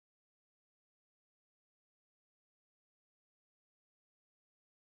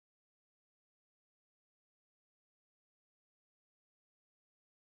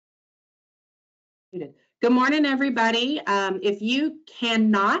muted. Good morning, everybody. If you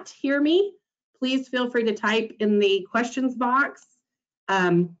cannot hear me, please feel free to type in the questions box.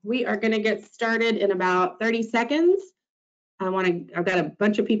 We are going to get started in about 30 seconds. I've got a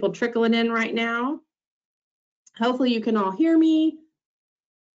bunch of people trickling in right now. Hopefully you can all hear me.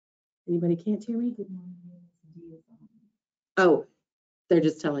 Anybody can't hear me? Good morning. Oh, they're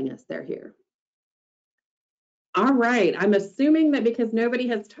just telling us they're here. All right, I'm assuming that because nobody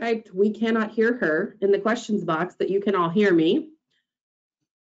has typed "we cannot hear her" in the questions box that you can all hear me.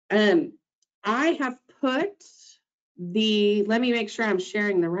 I have put let me make sure I'm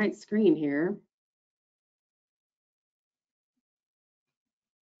sharing the right screen here.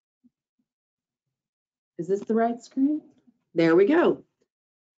 Is this the right screen? There we go.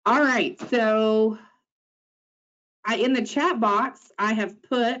 All right, so in the chat box, I have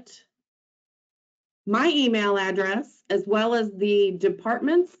put my email address as well as the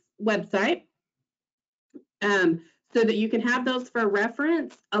department's website so that you can have those for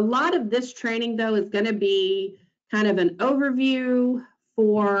reference. A lot of this training, though, is going to be kind of an overview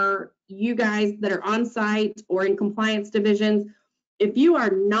for you guys that are on site or in compliance divisions. If you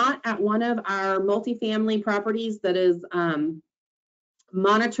are not at one of our multifamily properties that is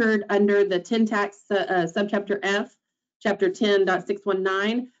monitored under the TDHCA subchapter F, chapter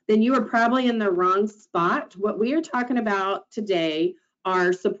 10.619, then you are probably in the wrong spot. What we are talking about today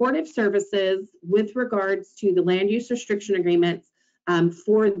are supportive services with regards to the land use restriction agreements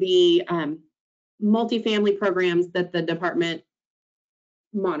for the multifamily programs that the department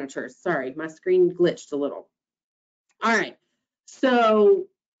monitors. Sorry, my screen glitched a little. All right, so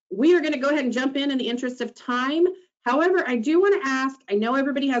we are going to go ahead and jump in the interest of time. However, I do want to ask, I know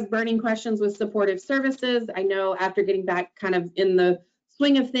everybody has burning questions with supportive services. I know after getting back kind of in the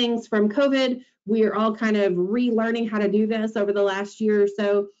swing of things from COVID, we are all kind of relearning how to do this over the last year or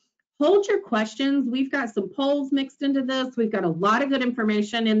so. Hold your questions. We've got some polls mixed into this. We've got a lot of good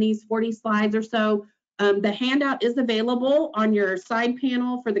information in these 40 slides or so. The handout is available on your side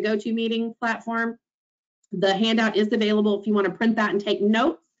panel for the GoToMeeting platform. The handout is available if you want to print that and take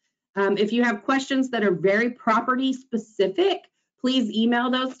notes. If you have questions that are very property specific, please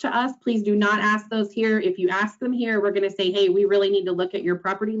email those to us. Please do not ask those here. If you ask them here, we're going to say, hey, we really need to look at your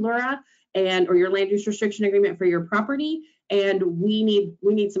property LURA or your land use restriction agreement for your property, and we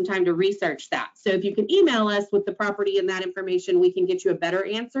need some time to research that. So if you can email us with the property and that information, we can get you a better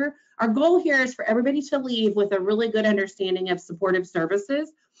answer. Our goal here is for everybody to leave with a really good understanding of supportive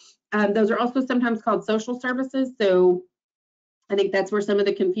services. Those are also sometimes called social services. So I think that's where some of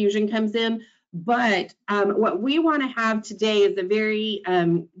the confusion comes in. But what we want to have today is a very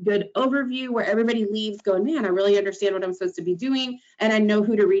good overview where everybody leaves going, man, I really understand what I'm supposed to be doing, and I know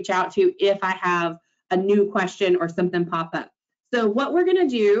who to reach out to if I have a new question or something pop up. So what we're going to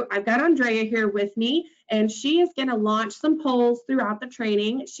do, I've got Andrea here with me, and she is going to launch some polls throughout the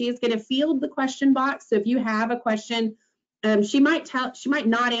training. She is going to field the question box. So if you have a question, she might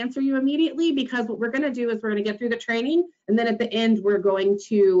not answer you immediately, because what we're going to do is we're going to get through the training, and then at the end we're going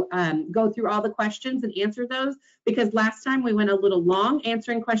to go through all the questions and answer those, because last time we went a little long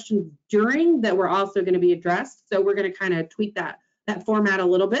answering questions during that were also going to be addressed. So we're going to kind of tweak that format a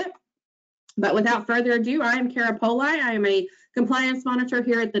little bit. But without further ado, I am Kara Poli. I am a compliance monitor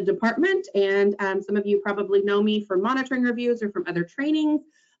here at the department, and some of you probably know me from monitoring reviews or from other trainings.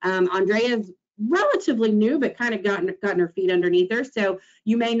 Andrea's relatively new, but kind of gotten her feet underneath her. So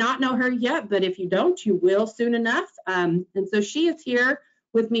you may not know her yet, but if you don't, you will soon enough. And so she is here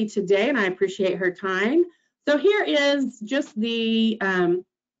with me today, and I appreciate her time. So here is just the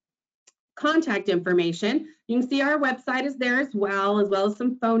contact information. You can see our website is there as well as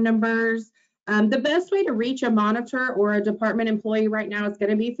some phone numbers. The best way to reach a monitor or a department employee right now is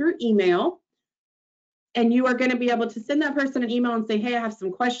going to be through email. And you are going to be able to send that person an email and say, hey, I have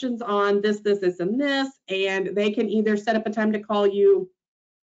some questions on this, and this, and they can either set up a time to call you,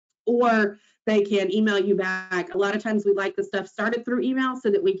 or they can email you back. A lot of times we like the stuff started through email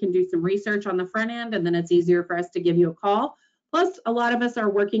so that we can do some research on the front end, and then it's easier for us to give you a call. Plus, a lot of us are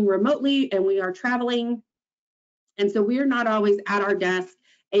working remotely and we are traveling, and so we are not always at our desk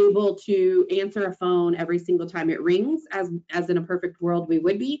able to answer a phone every single time it rings, as in a perfect world we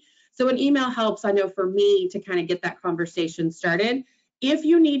would be. So an email helps, I know, for me to kind of get that conversation started. If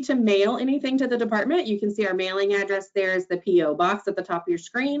you need to mail anything to the department, you can see our mailing address there is the P.O. box at the top of your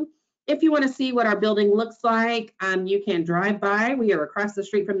screen. If you want to see what our building looks like, you can drive by. We are across the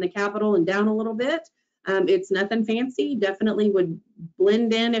street from the Capitol and down a little bit. It's nothing fancy, definitely would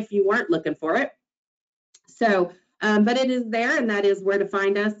blend in if you weren't looking for it. So, but it is there, and that is where to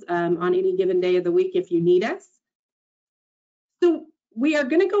find us on any given day of the week if you need us. So we are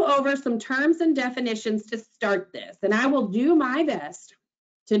going to go over some terms and definitions to start this, and I will do my best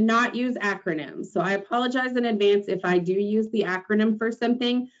to not use acronyms. So I apologize in advance if I do use the acronym for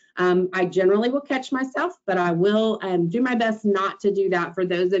something. I generally will catch myself, but I will do my best not to do that for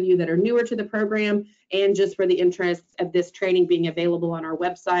those of you that are newer to the program and just for the interest of this training being available on our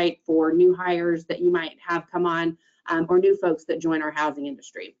website for new hires that you might have come on or new folks that join our housing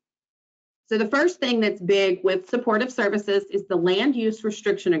industry. So the first thing that's big with supportive services is the land use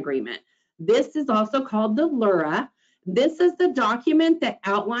restriction agreement. This is also called the LURA. This is the document that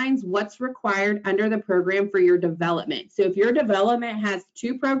outlines what's required under the program for your development. So if your development has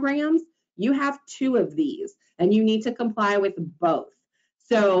 2 programs, you have 2 of these, and you need to comply with both.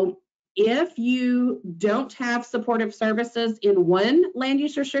 So if you don't have supportive services in one land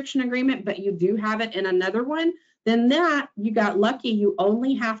use restriction agreement, but you do have it in another one, then that you got lucky. You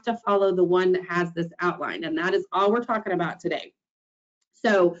only have to follow the one that has this outline, and that is all we're talking about today.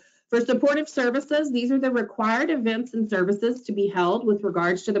 So for supportive services, these are the required events and services to be held with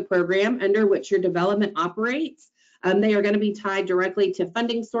regards to the program under which your development operates. They are going to be tied directly to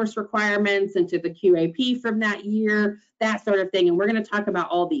funding source requirements and to the QAP from that year, that sort of thing. And we're going to talk about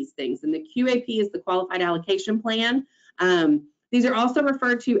all these things. And the QAP is the Qualified Allocation Plan. These are also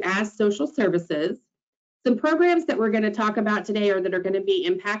referred to as social services. Some programs that we're going to talk about today or that are going to be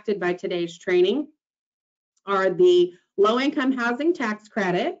impacted by today's training are the low-income housing tax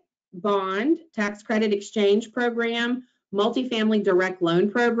credit, bond, tax credit exchange program, multifamily direct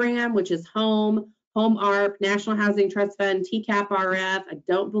loan program, which is home ARP, National Housing Trust Fund, TCAP RF. I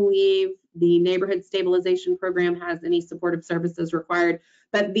don't believe the neighborhood stabilization program has any supportive services required,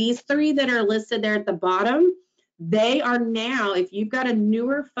 but these 3 that are listed there at the bottom, they are now, if you've got a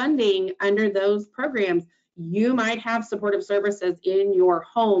newer funding under those programs, you might have supportive services in your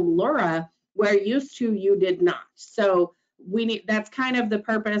home LURA where used to you did not. So that's kind of the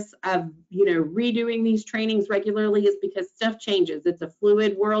purpose of redoing these trainings regularly, is because stuff changes. It's a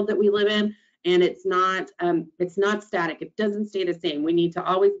fluid world that we live in, and it's not static. It doesn't stay the same. We need to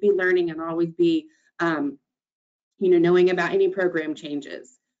always be learning and always be knowing about any program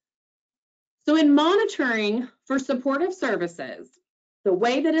changes. So in monitoring for supportive services, the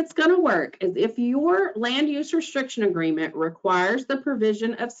way that it's going to work is if your land use restriction agreement requires the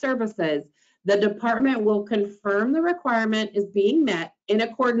provision of services, the department will confirm the requirement is being met in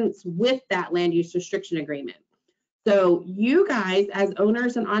accordance with that land use restriction agreement. So you guys, as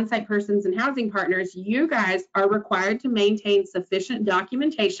owners and on-site persons and housing partners, you guys are required to maintain sufficient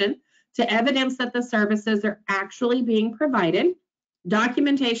documentation to evidence that the services are actually being provided.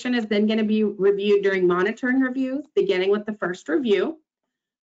 Documentation is then going to be reviewed during monitoring reviews, beginning with the first review.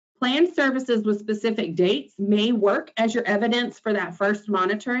 Planned services with specific dates may work as your evidence for that first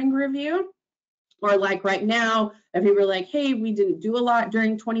monitoring review. Or like right now, if you were like, hey, we didn't do a lot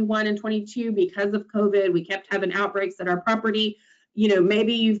during 21 and 22 because of COVID, we kept having outbreaks at our property,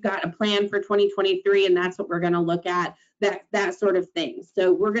 maybe you've got a plan for 2023 and that's what we're going to look at, that sort of thing.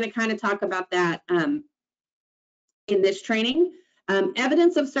 So we're going to kind of talk about that in this training.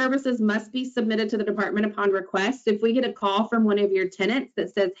 Evidence of services must be submitted to the department upon request. If we get a call from one of your tenants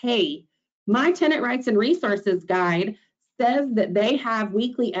that says, hey, my tenant rights and resources guide says that they have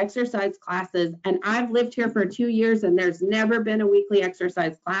weekly exercise classes and I've lived here for 2 years and there's never been a weekly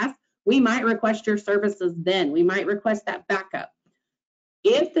exercise class, we might request your services then. We might request that backup.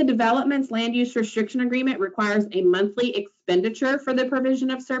 If the development's land use restriction agreement requires a monthly expenditure for the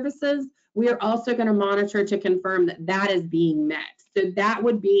provision of services, we are also going to monitor to confirm that that is being met. So that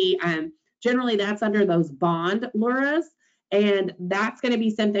would be, generally that's under those bond LURAs, and that's going to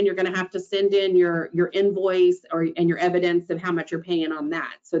be something you're going to have to send in your invoice and your evidence of how much you're paying on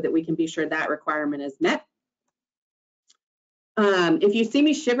that so that we can be sure that requirement is met. If you see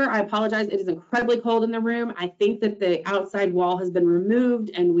me shiver, I apologize. It is incredibly cold in the room. I think that the outside wall has been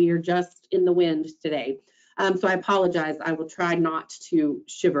removed and we are just in the wind today. So I apologize. I will try not to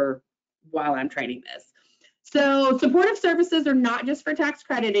shiver while I'm training this. So supportive services are not just for tax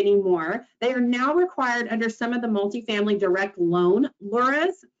credit anymore. They are now required under some of the multifamily direct loan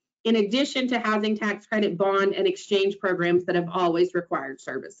LURAs, in addition to housing tax credit, bond, and exchange programs that have always required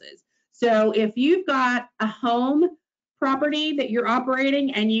services. So if you've got a home property that you're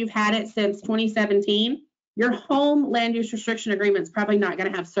operating and you've had it since 2017, your home land use restriction agreement is probably not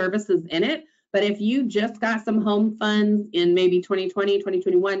going to have services in it. But if you just got some home funds in maybe 2020,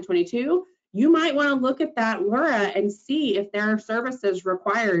 2021, 22, you might want to look at that LURA and see if there are services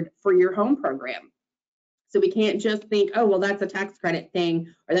required for your home program. So we can't just think, oh, well, that's a tax credit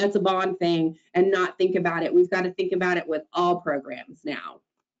thing or that's a bond thing and not think about it. We've got to think about it with all programs now.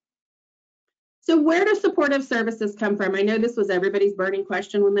 So where do supportive services come from? I know this was everybody's burning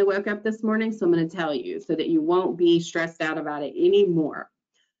question when they woke up this morning, so I'm going to tell you so that you won't be stressed out about it anymore.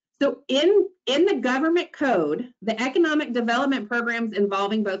 So in the government code, the economic development programs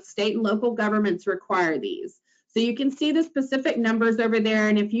involving both state and local governments require these. So you can see the specific numbers over there,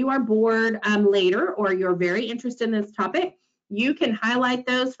 and if you are bored later or you're very interested in this topic, you can highlight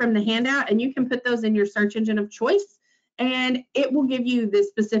those from the handout and you can put those in your search engine of choice, and it will give you the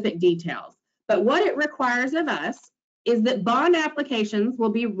specific details. But what it requires of us is that bond applications will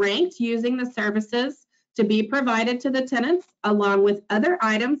be ranked using the services to be provided to the tenants along with other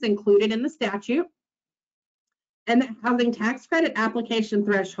items included in the statute. And the housing tax credit application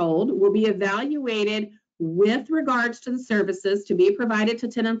threshold will be evaluated with regards to the services to be provided to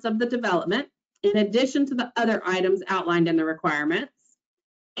tenants of the development, in addition to the other items outlined in the requirements.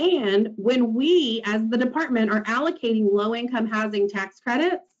 And when we, as the department, are allocating low-income housing tax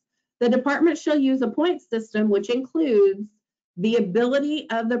credits, the department shall use a point system, which includes the ability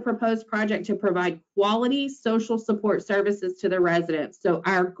of the proposed project to provide quality social support services to the residents. So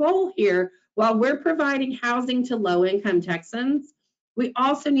our goal here, while we're providing housing to low-income Texans, we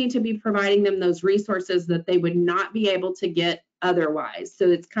also need to be providing them those resources that they would not be able to get otherwise. So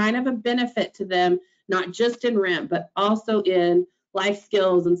it's kind of a benefit to them, not just in rent, but also in life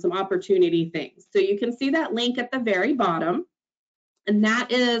skills and some opportunity things. So you can see that link at the very bottom, and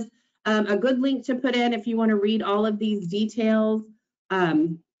that is a good link to put in if you want to read all of these details.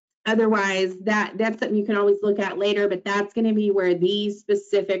 Otherwise, that's something you can always look at later, but that's going to be where these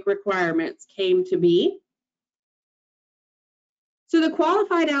specific requirements came to be. So the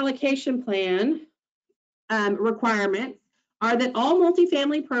qualified allocation plan requirements are that all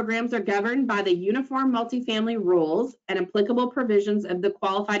multifamily programs are governed by the Uniform Multifamily Rules and applicable provisions of the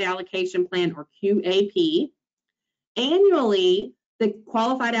Qualified Allocation Plan, or QAP. Annually, the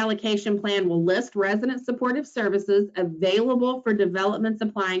Qualified Allocation Plan will list resident supportive services available for developments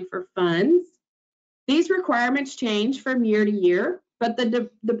applying for funds. These requirements change from year to year, but the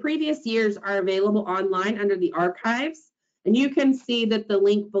previous years are available online under the archives. And you can see that the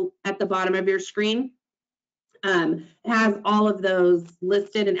link at the bottom of your screen has all of those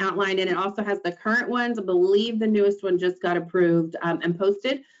listed and outlined, and it also has the current ones. I believe the newest one just got approved and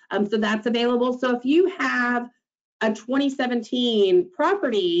posted. So that's available. So if you have a 2017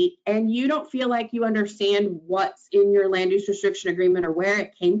 property and you don't feel like you understand what's in your land use restriction agreement or where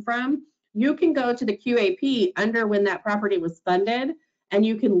it came from, you can go to the QAP under when that property was funded, and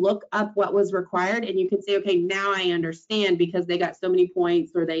you can look up what was required, and you can say, okay, now I understand because they got so many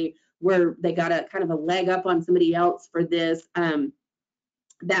points, or they got a kind of a leg up on somebody else for this,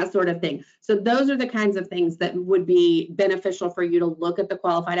 that sort of thing. So those are the kinds of things that would be beneficial for you to look at the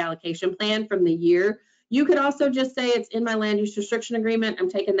qualified allocation plan from the year. You could also just say it's in my land use restriction agreement. I'm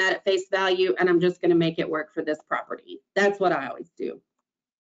taking that at face value and I'm just going to make it work for this property. That's what I always do.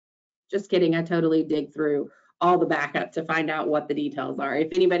 Just kidding. I totally dig through all the backup to find out what the details are. If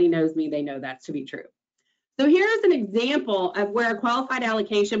anybody knows me, they know that to be true. So here's an example of where a qualified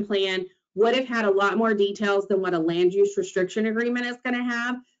allocation plan would have had a lot more details than what a land use restriction agreement is going to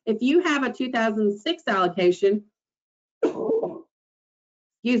have. If you have a 2006 allocation,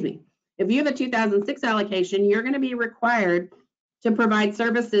 excuse me, if you have a 2006 allocation, you're going to be required to provide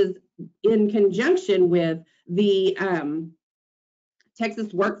services in conjunction with the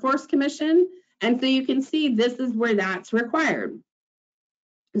Texas Workforce Commission. And so you can see this is where that's required.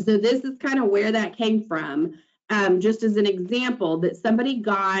 So this is kind of where that came from, just as an example that somebody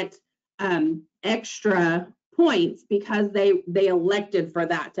got extra points because they elected for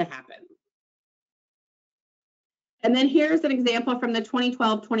that to happen. And then here's an example from the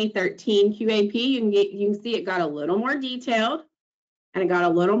 2012-2013 QAP. You can see it got a little more detailed and it got a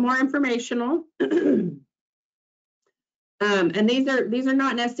little more informational. And these are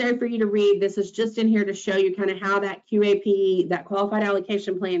not necessary for you to read. This is just in here to show you kind of how that QAP, that qualified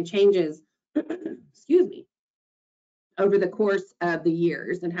allocation plan, changes, excuse me, over the course of the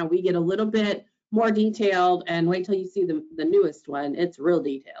years, and how we get a little bit more detailed. And wait till you see the newest one. It's real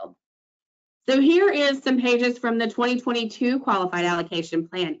detailed. So here is some pages from the 2022 qualified allocation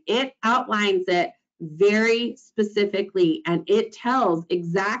plan. It outlines it very specifically, and it tells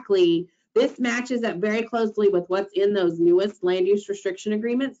exactly, this matches up very closely with what's in those newest land use restriction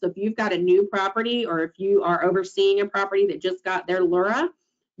agreements. So if you've got a new property, or if you are overseeing a property that just got their LURA,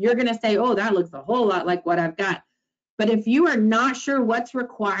 you're going to say, oh, that looks a whole lot like what I've got. But if you are not sure what's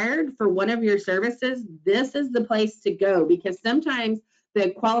required for one of your services, this is the place to go, because sometimes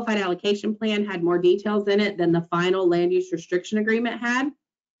the qualified allocation plan had more details in it than the final land use restriction agreement had.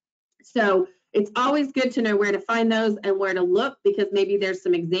 So it's always good to know where to find those and where to look, because maybe there's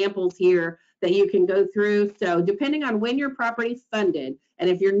some examples here that you can go through. So depending on when your property funded, and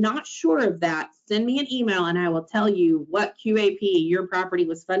if you're not sure of that, send me an email and I will tell you what QAP your property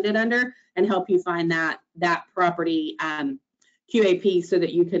was funded under and help you find that property QAP so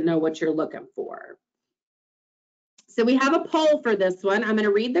that you can know what you're looking for. So we have a poll for this one. I'm going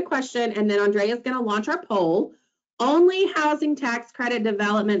to read the question and then Andrea is going to launch our poll. Only housing tax credit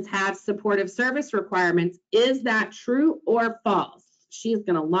developments have supportive service requirements. Is that true or false? She's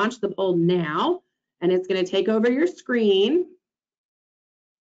going to launch the poll now, and it's going to take over your screen.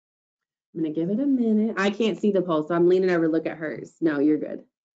 I'm going to give it a minute. I can't see the poll, so I'm leaning over to look at hers. No, you're good.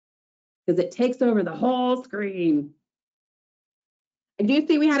 Because it takes over the whole screen. I do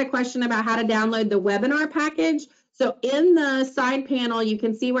see we had a question about how to download the webinar package. So in the side panel, you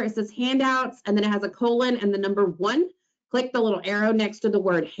can see where it says handouts, and then it has a colon and the number 1. Click the little arrow next to the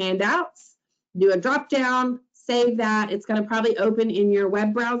word handouts. Do a drop down, save that. It's going to probably open in your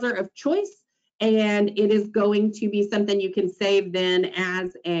web browser of choice, and it is going to be something you can save then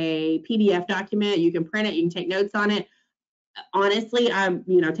as a PDF document. You can print it, you can take notes on it. Honestly,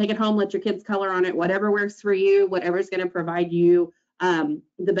 take it home, let your kids color on it, whatever works for you, whatever is going to provide you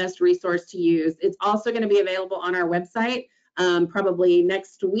the best resource to use. It's also going to be available on our website probably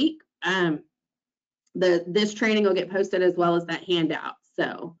next week. This training will get posted as well as that handout.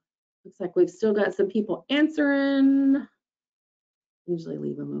 So looks like we've still got some people answering. Usually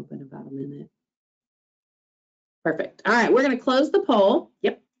leave them open about a minute. Perfect. All right, we're going to close the poll.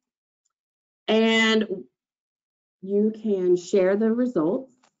 Yep. And you can share the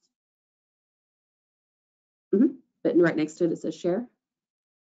results. But right next to it, it says share.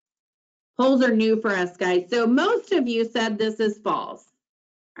 Polls are new for us, guys. So most of you said this is false.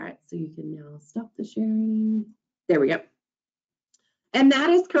 All right, so you can now stop the sharing. There we go. And that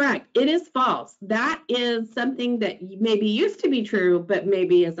is correct. It is false. That is something that maybe used to be true, but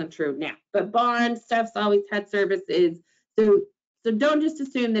maybe isn't true now. But bond stuff's always had services. So don't just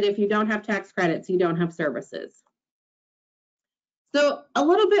assume that if you don't have tax credits, you don't have services. So a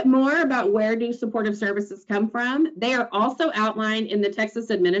little bit more about where do supportive services come from. They are also outlined in the Texas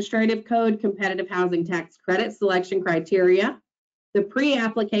Administrative Code Competitive Housing Tax Credit Selection Criteria, the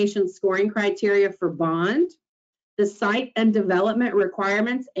pre-application scoring criteria for bond, the site and development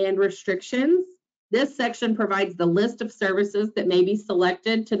requirements and restrictions. This section provides the list of services that may be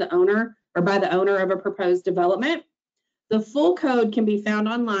selected to the owner or by the owner of a proposed development. The full code can be found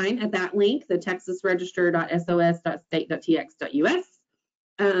online at that link, the texasregister.sos.state.tx.us.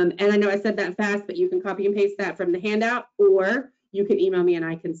 And I know I said that fast, but you can copy and paste that from the handout, or you can email me and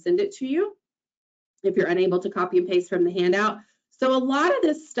I can send it to you if you're unable to copy and paste from the handout. So a lot of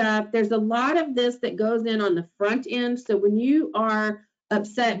this stuff, there's a lot of this that goes in on the front end. So when you are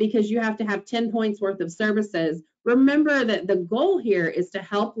upset because you have to have 10 points worth of services, remember that the goal here is to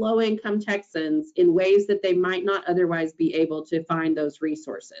help low-income Texans in ways that they might not otherwise be able to find those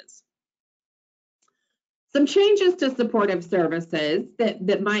resources. Some changes to supportive services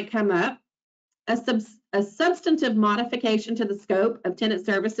that might come up. A substantive modification to the scope of tenant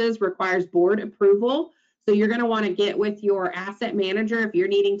services requires board approval. So you're going to want to get with your asset manager if you're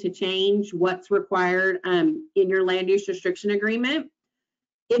needing to change what's required in your land use restriction agreement.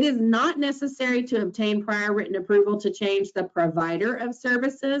 It is not necessary to obtain prior written approval to change the provider of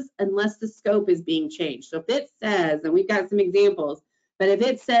services unless the scope is being changed. So if it says, and we've got some examples, but if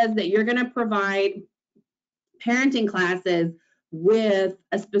it says that you're going to provide parenting classes with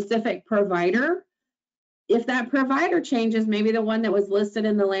a specific provider, if that provider changes, maybe the one that was listed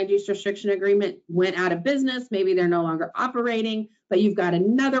in the land use restriction agreement went out of business, maybe they're no longer operating, but you've got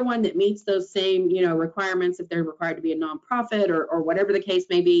another one that meets those same, requirements if they're required to be a nonprofit or whatever the case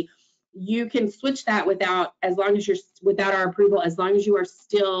may be, you can switch that without our approval, as long as you are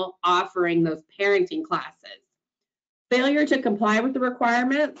still offering those parenting classes. Failure to comply with the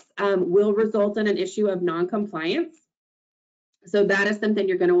requirements will result in an issue of non-compliance. So that is something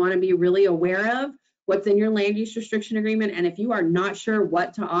you're going to want to be really aware of. What's in your land use restriction agreement, and if you are not sure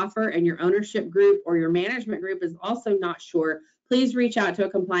what to offer and your ownership group or your management group is also not sure, please reach out to a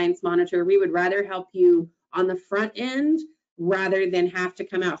compliance monitor. We would rather help you on the front end rather than have to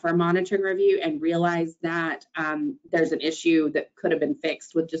come out for a monitoring review and realize that there's an issue that could have been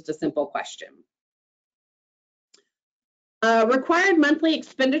fixed with just a simple question. Required monthly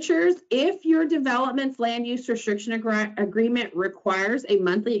expenditures. If your development's land use restriction agreement requires a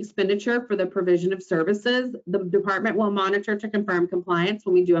monthly expenditure for the provision of services, the department will monitor to confirm compliance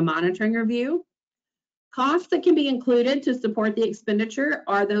when we do a monitoring review. Costs that can be included to support the expenditure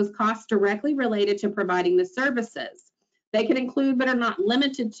are those costs directly related to providing the services. They can include but are not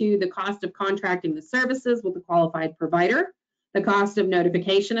limited to the cost of contracting the services with a qualified provider, the cost of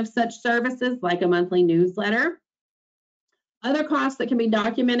notification of such services, like a monthly newsletter, other costs that can be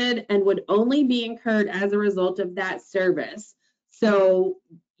documented and would only be incurred as a result of that service. So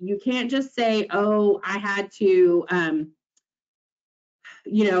you can't just say, oh, I had to, I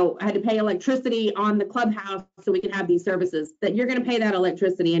had to pay electricity on the clubhouse so we can have these services, that you're going to pay that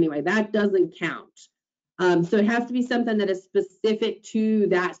electricity anyway. That doesn't count. So it has to be something that is specific to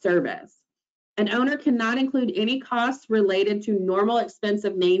that service. An owner cannot include any costs related to normal expense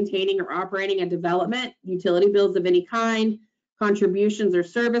of maintaining or operating a development, utility bills of any kind, contributions or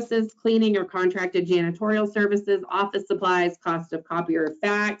services, cleaning or contracted janitorial services, office supplies, cost of copier of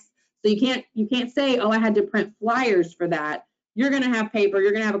fax. So you can't say, oh, I had to print flyers for that. You're going to have paper,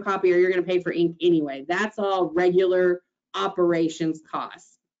 you're going to have a copier, you're going to pay for ink anyway. That's all regular operations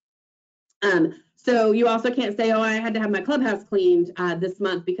costs. So you also can't say, oh, I had to have my clubhouse cleaned this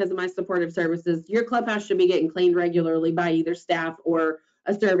month because of my supportive services. Your clubhouse should be getting cleaned regularly by either staff or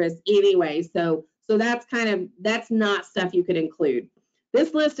a service anyway. So that's not stuff you could include.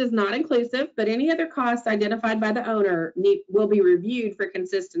 This list is not inclusive, but any other costs identified by the owner will be reviewed for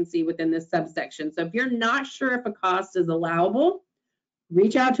consistency within this subsection. So if you're not sure if a cost is allowable,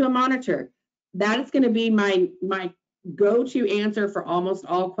 reach out to a monitor. That is going to be my go-to answer for almost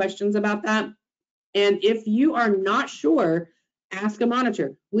all questions about that. And if you are not sure, ask a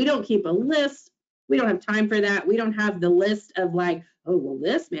monitor. We don't keep a list. We don't have time for that. We don't have the list of like, oh, well,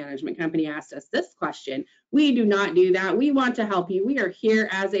 this management company asked us this question. We do not do that. We want to help you. We are here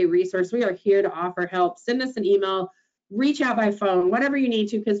as a resource. We are here to offer help. Send us an email, reach out by phone, whatever you need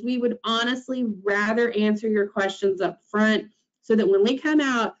to, because we would honestly rather answer your questions up front so that when we come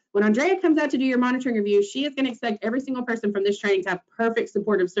out, when Andrea comes out to do your monitoring review, she is going to expect every single person from this training to have perfect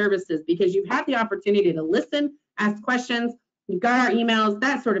supportive services because you've had the opportunity to listen, ask questions, you've got our emails,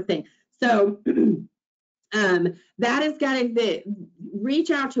 that sort of thing. So that has got to reach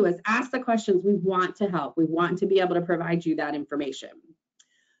out to us, ask the questions. We want to help. We want to be able to provide you that information.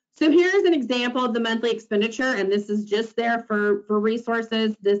 So here's an example of the monthly expenditure, and this is just there for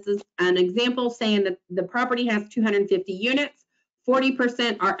resources. This is an example saying that the property has 250 units.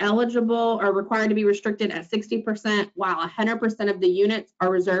 40% are eligible or required to be restricted at 60%, while 100% of the units are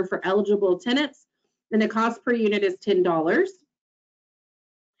reserved for eligible tenants, and the cost per unit is $10.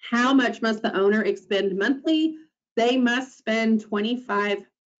 How much must the owner expend monthly? They must spend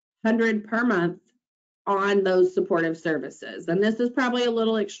 $2,500 per month on those supportive services. And this is probably a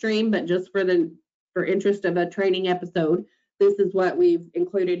little extreme, but just for interest of a training episode, this is what we've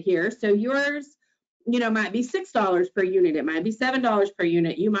included here. So yours, might be $6 per unit. It might be $7 per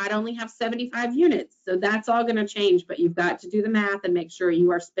unit. You might only have 75 units. So that's all going to change, but you've got to do the math and make sure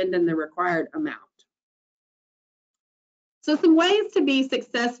you are spending the required amount. So some ways to be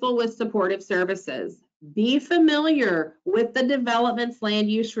successful with supportive services. Be familiar with the development's land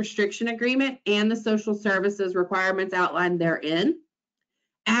use restriction agreement and the social services requirements outlined therein.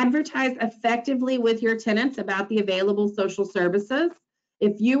 Advertise effectively with your tenants about the available social services.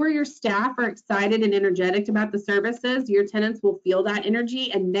 If you or your staff are excited and energetic about the services, your tenants will feel that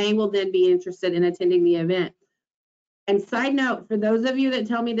energy and they will then be interested in attending the event. And side note, for those of you that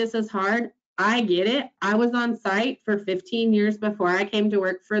tell me this is hard, I get it. I was on site for 15 years before I came to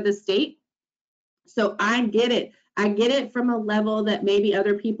work for the state. So I get it. I get it from a level that maybe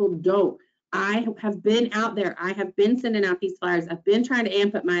other people don't. I have been out there. I have been sending out these flyers. I've been trying to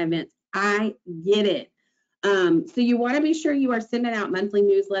amp up my events. I get it. So you want to be sure you are sending out monthly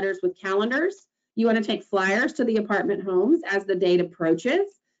newsletters with calendars. You want to take flyers to the apartment homes as the date approaches.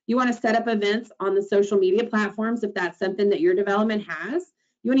 You want to set up events on the social media platforms if that's something that your development has.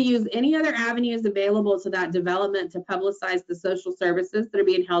 You want to use any other avenues available to that development to publicize the social services that are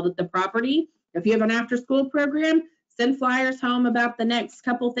being held at the property. If you have an after-school program, send flyers home about the next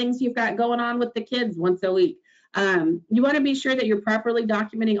couple things you've got going on with the kids once a week. You want to be sure that you're properly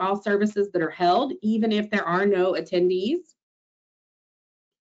documenting all services that are held, even if there are no attendees.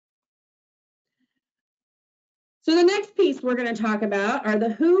 So the next piece we're going to talk about are the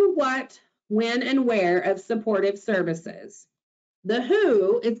who, what, when, and where of supportive services. The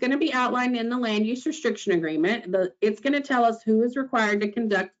who is going to be outlined in the land use restriction agreement. It's going to tell us who is required to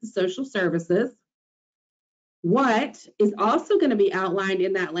conduct the social services. What is also going to be outlined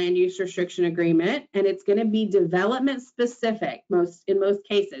in that land use restriction agreement, and it's going to be development specific in most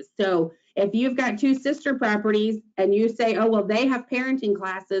cases. So if you've got two sister properties and you say, oh, well, they have parenting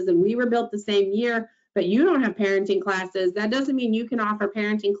classes and we were built the same year, but you don't have parenting classes, that doesn't mean you can offer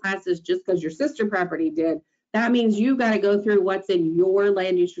parenting classes just because your sister property did. That means you got to go through what's in your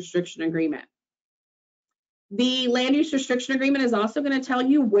land use restriction agreement. The land use restriction agreement is also going to tell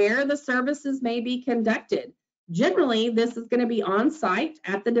you where the services may be conducted. Generally, this is going to be on site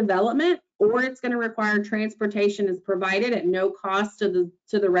at the development, or it's going to require transportation is provided at no cost to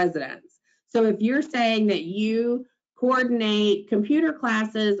the residents. So if you're saying that you coordinate computer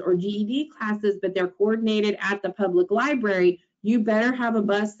classes or GED classes, but they're coordinated at the public library, you better have a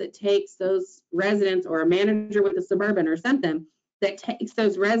bus that takes those residents, or a manager with the Suburban or something that takes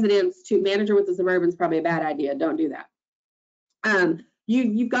those residents to. Manager with the Suburban is probably a bad idea. Don't do that.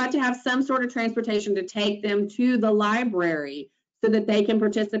 You've got to have some sort of transportation to take them to the library so that they can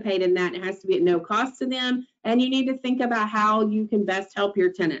participate in that. It has to be at no cost to them, and you need to think about how you can best help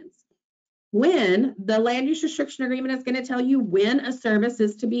your tenants. When the land use restriction agreement is going to tell you when a service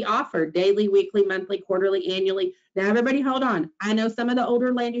is to be offered, daily, weekly, monthly, quarterly, annually. Now, everybody hold on. I know some of the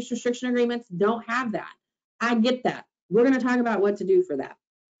older land use restriction agreements don't have that. I get that. We're going to talk about what to do for that.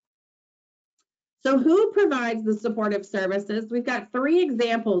 So who provides the supportive services? We've got 3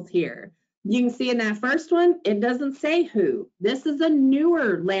 examples here. You can see in that first one, it doesn't say who. This is a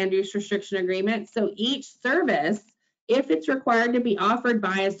newer land use restriction agreement. So each service, if it's required to be offered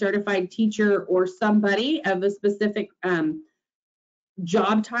by a certified teacher or somebody of a specific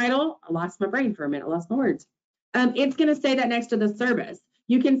job title, I lost my brain for a minute, I lost my words. It's going to say that next to the service.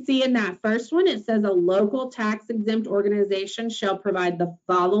 You can see in that first one, it says a local tax exempt organization shall provide the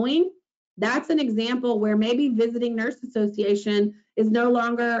following. That's an example where maybe Visiting Nurse Association is no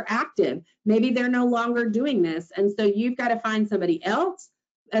longer active. Maybe they're no longer doing this. And so you've got to find somebody else.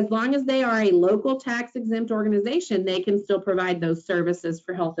 As long as they are a local tax exempt organization, they can still provide those services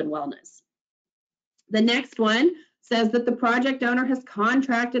for health and wellness. The next one says that the project owner has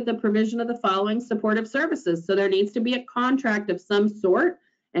contracted the provision of the following supportive services. So there needs to be a contract of some sort.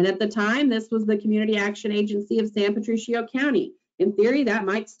 And at the time, this was the Community Action Agency of San Patricio County. In theory, that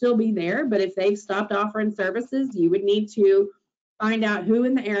might still be there, but if they've stopped offering services, you would need to find out who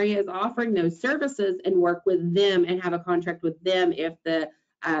in the area is offering those services and work with them and have a contract with them if the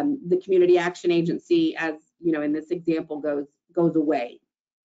Community Action Agency, as you know, in this example, goes away.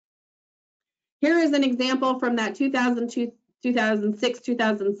 Here is an example from that 2002, 2006,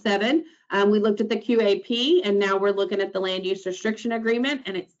 2007. We looked at the QAP, and now we're looking at the land use restriction agreement,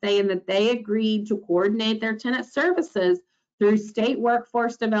 and it's saying that they agreed to coordinate their tenant services through state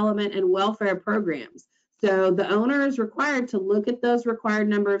workforce development and welfare programs. So the owner is required to look at those required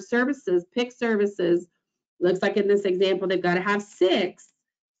number of services, pick services. Looks like in this example, they've got to have 6.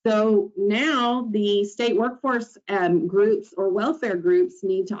 So now the state workforce groups or welfare groups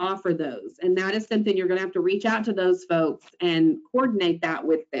need to offer those. And that is something you're going to have to reach out to those folks and coordinate that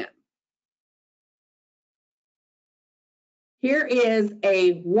with them. Here is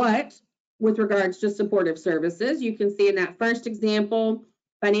a what with regards to supportive services. You can see in that first example,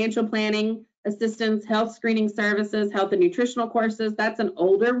 financial planning, assistance, health screening services, health and nutritional courses. That's an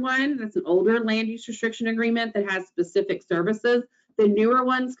older one. That's an older land use restriction agreement that has specific services. The newer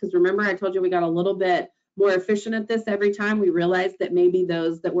ones, because remember I told you we got a little bit more efficient at this every time. We realized that maybe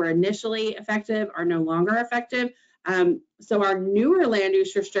those that were initially effective are no longer effective. So our newer land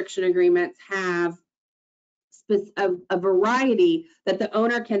use restriction agreements have a variety that the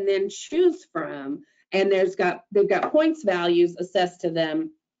owner can then choose from, and they've got points values assessed to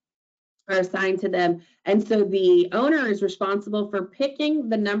them or assigned to them. And so the owner is responsible for picking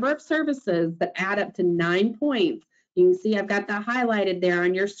the number of services that add up to 9 points. You can see I've got that highlighted there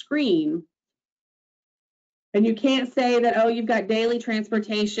on your screen. And you can't say that, oh, you've got daily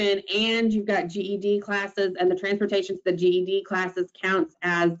transportation and you've got GED classes, and the transportation to the GED classes counts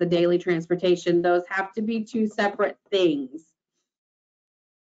as the daily transportation. Those have to be 2 separate things.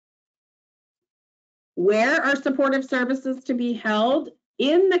 Where are supportive services to be held?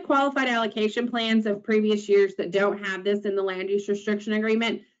 In the qualified allocation plans of previous years that don't have this in the land use restriction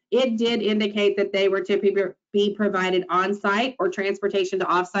agreement, it did indicate that they were to be provided on-site, or transportation to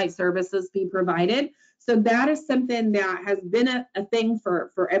off-site services be provided. So that is something that has been a thing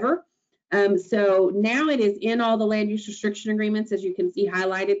for forever. So now it is in all the land use restriction agreements, as you can see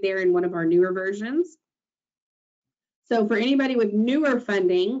highlighted there in one of our newer versions. So for anybody with newer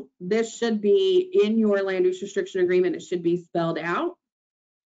funding, this should be in your land use restriction agreement. It should be spelled out.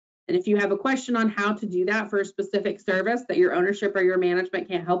 And if you have a question on how to do that for a specific service that your ownership or your management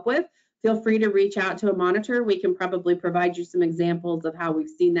can't help with, feel free to reach out to a monitor. We can probably provide you some examples of how we've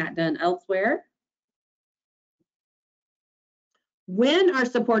seen that done elsewhere. When are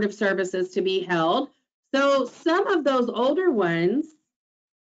supportive services to be held? So some of those older ones,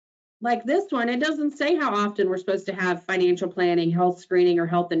 like this one, it doesn't say how often we're supposed to have financial planning, health screening, or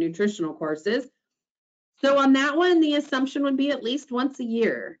health and nutritional courses. So on that one, the assumption would be at least once a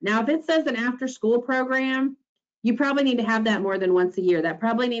year. Now, if it says an after-school program, you probably need to have that more than once a year. That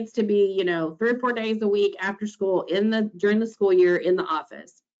probably needs to be, 3 or 4 days a week after school during the school year in the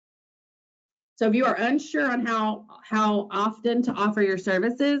office. So if you are unsure on how often to offer your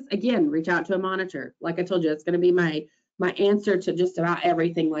services, again, reach out to a monitor. Like I told you, it's going to be my answer to just about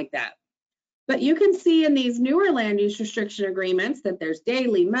everything like that. But you can see in these newer land use restriction agreements that there's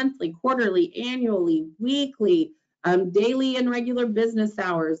daily, monthly, quarterly, annually, weekly, daily and regular business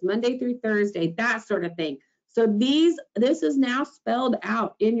hours, Monday through Thursday, that sort of thing. So this is now spelled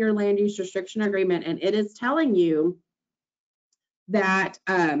out in your land use restriction agreement, and it is telling you that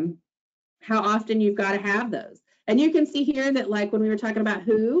how often you've got to have those. And you can see here that, like when we were talking about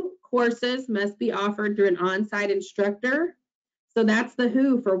who, courses must be offered through an on-site instructor. So that's the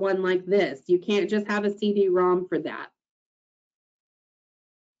who for one like this. You can't just have a CD-ROM for that.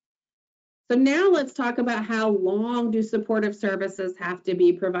 So now let's talk about how long do supportive services have to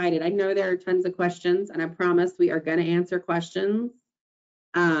be provided. I know there are tons of questions, and I promise we are going to answer questions.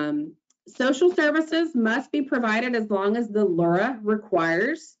 Social services must be provided as long as the LURA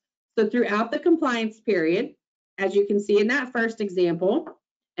requires. So throughout the compliance period, as you can see in that first example,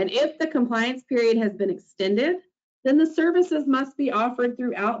 and if the compliance period has been extended, then the services must be offered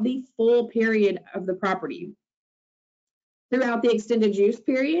throughout the full period of the property. Throughout the extended use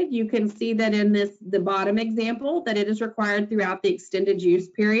period, you can see that in the bottom example that it is required throughout the extended use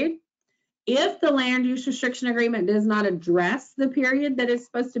period. If the land use restriction agreement does not address the period that is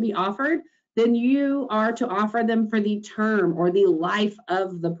supposed to be offered, then you are to offer them for the term or the life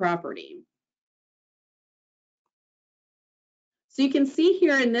of the property. So you can see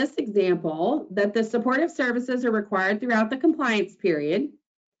here in this example that the supportive services are required throughout the compliance period,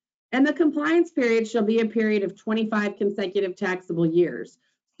 and the compliance period shall be a period of 25 consecutive taxable years.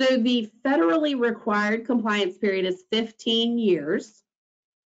 So the federally required compliance period is 15 years.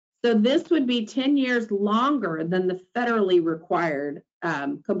 So this would be 10 years longer than the federally required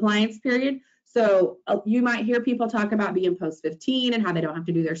compliance period. So you might hear people talk about being post 15 and how they don't have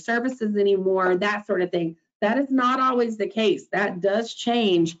to do their services anymore, that sort of thing. That is not always the case. That does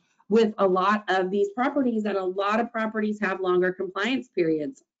change with a lot of these properties, and a lot of properties have longer compliance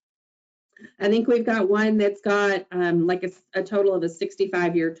periods. I think we've got one that's got like a total of a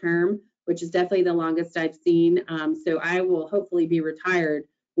 65-year term, which is definitely the longest I've seen. So I will hopefully be retired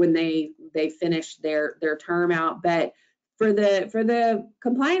when they finish their term out. But for the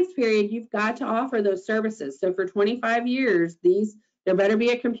compliance period, you've got to offer those services. So for 25 years, there better be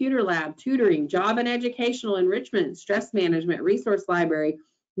a computer lab, tutoring, job and educational enrichment, stress management, resource library,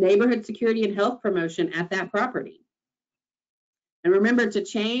 neighborhood security and health promotion at that property. And remember, to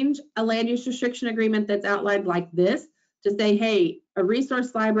change a land use restriction agreement that's outlined like this, to say, hey, a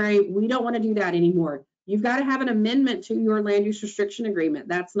resource library, we don't want to do that anymore. You've got to have an amendment to your land use restriction agreement.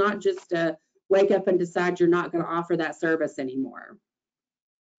 That's not just to wake up and decide you're not going to offer that service anymore.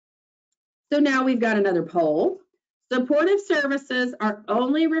 So now we've got another poll. Supportive services are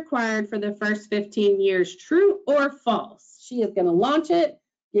only required for the first 15 years, true or false? She is going to launch it,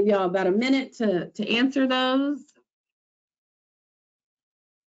 give y'all about a minute to answer those.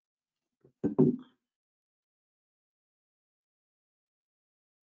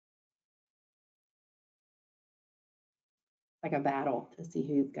 Like a battle to see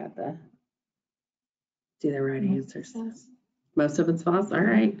who's got the right answers. Most of it's false. All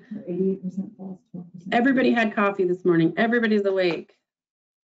right. 88% false, 12%. Everybody had coffee this morning. Everybody's awake.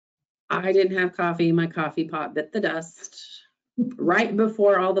 I didn't have coffee. My coffee pot bit the dust right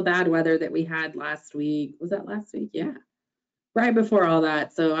before all the bad weather that we had last week. Was that last week? Yeah. Right before all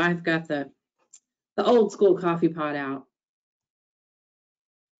that. So I've got the old school coffee pot out.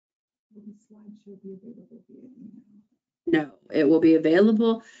 No, it will be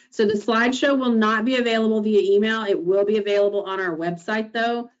available. So the slideshow will not be available via email. It will be available on our website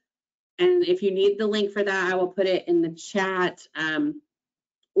though. And if you need the link for that, I will put it in the chat,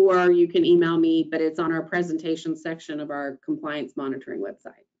 or you can email me, but it's on our presentation section of our compliance monitoring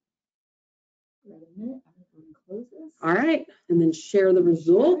website. All right, and then share the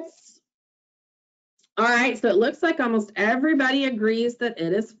results. All right, so it looks like almost everybody agrees that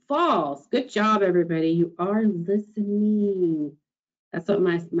it is false. Good job, everybody. You are listening. That's what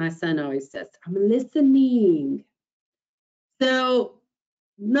my son always says. I'm listening. So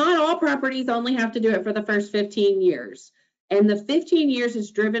not all properties only have to do it for the first 15 years. And the 15 years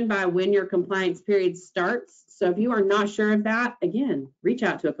is driven by when your compliance period starts. So if you are not sure of that, again, reach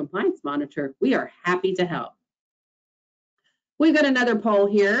out to a compliance monitor. We are happy to help. We've got another poll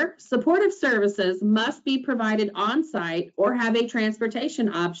here. Supportive services must be provided on site or have a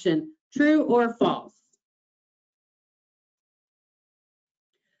transportation option. True or false?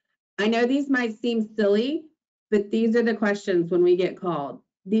 I know these might seem silly, but these are the questions when we get called.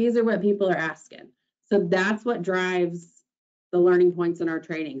 These are what people are asking. So that's what drives the learning points in our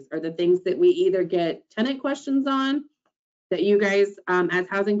trainings, are the things that we either get tenant questions on, that you guys as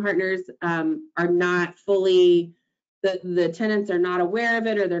housing partners are not fully, the tenants are not aware of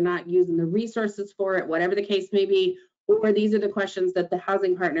it, or they're not using the resources for it, whatever the case may be, or these are the questions that the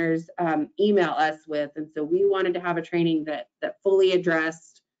housing partners email us with. And so we wanted to have a training that fully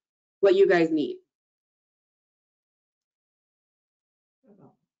addressed what you guys need.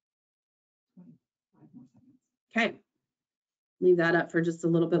 Okay, leave that up for just a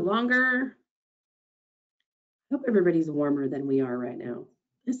little bit longer. I hope everybody's warmer than we are right now.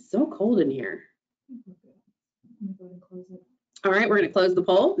 It's so cold in here. All right, we're going to close the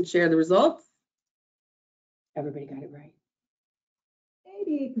poll and share the results. Everybody got it right.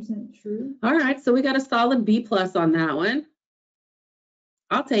 88% true. All right, so we got a solid B+ on that one.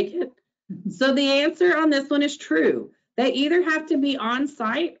 I'll take it. So the answer on this one is true. They either have to be on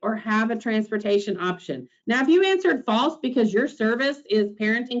site or have a transportation option. Now, if you answered false because your service is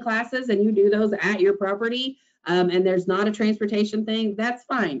parenting classes and you do those at your property and there's not a transportation thing, that's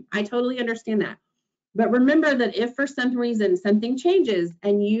fine. I totally understand that. But remember that if for some reason something changes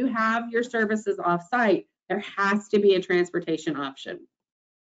and you have your services off site, there has to be a transportation option.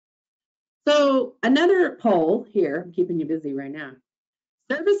 So another poll here, I'm keeping you busy right now.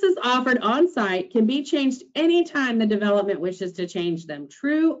 Services offered on site can be changed anytime the development wishes to change them.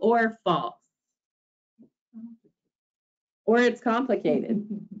 True or false? Or it's complicated.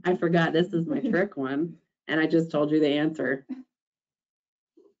 I forgot this is my trick one, and I just told you the answer.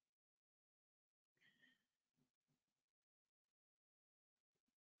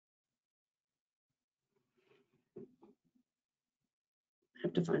 I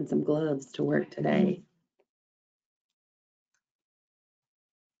have to find some gloves to work today.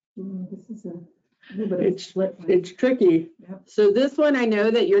 This is a little bit of split. It's tricky. Yep. So this one, I know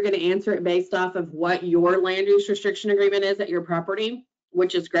that you're going to answer it based off of what your land use restriction agreement is at your property,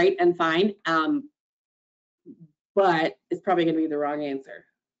 which is great and fine. But it's probably going to be the wrong answer.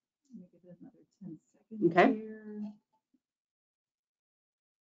 Give it another 10 seconds Okay. here.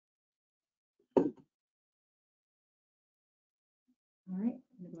 All right,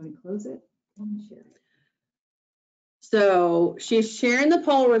 I'm going to close it and share it. So she's sharing the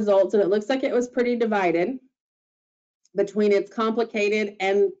poll results, and it looks like it was pretty divided between it's complicated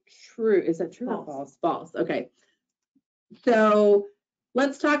and true. Is that true or false? False. Okay. So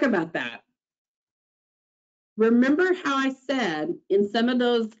let's talk about that. Remember how I said in some of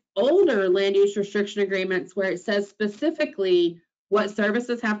those older land use restriction agreements where it says specifically what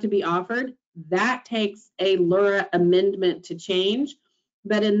services have to be offered, that takes a LURA amendment to change.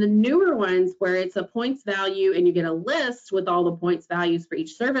 But in the newer ones where it's a points value and you get a list with all the points values for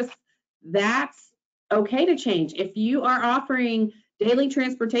each service, that's okay to change. If you are offering daily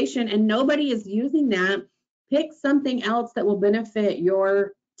transportation and nobody is using that, pick something else that will benefit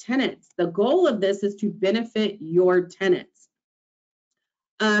your tenants. The goal of this is to benefit your tenants.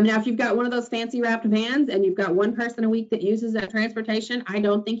 Now, if you've got one of those fancy wrapped vans and you've got one person a week that uses that transportation, I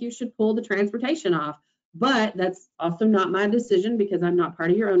don't think you should pull the transportation off. But that's also not my decision because I'm not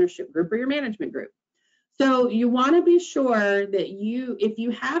part of your ownership group or your management group. So you want to be sure that if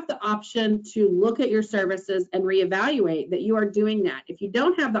you have the option to look at your services and reevaluate, that you are doing that. If you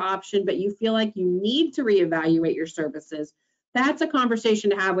don't have the option, but you feel like you need to reevaluate your services, that's a conversation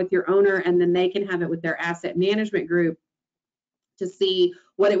to have with your owner, and then they can have it with their asset management group to see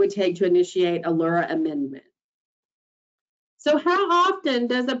what it would take to initiate a LURA amendment. So how often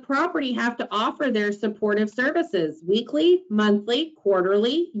does a property have to offer their supportive services? Weekly, monthly,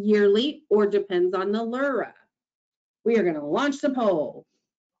 quarterly, yearly, or depends on the LURA? We are going to launch the poll.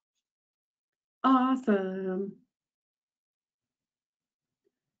 Awesome.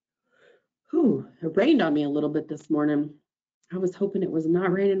 Whew, it rained on me a little bit this morning. I was hoping it was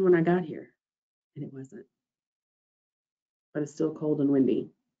not raining when I got here, and it wasn't. But it's still cold and windy.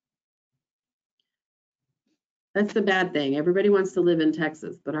 That's the bad thing. Everybody wants to live in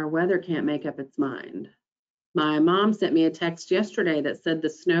Texas, but our weather can't make up its mind. My mom sent me a text yesterday that said the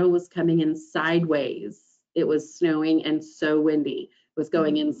snow was coming in sideways. It was snowing and so windy. It was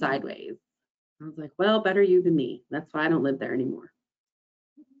going in sideways. I was like, well, better you than me. That's why I don't live there anymore.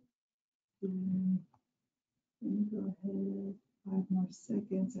 Let me go ahead. 5 more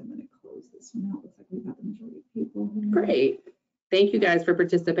seconds. I'm going to close this one out. Looks like we got the majority of people here. Great. Thank you guys for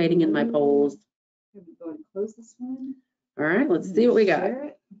participating in my polls. Can we go ahead and close this one? All right, let's see what we got. Share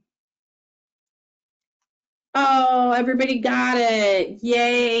it. Oh, everybody got it.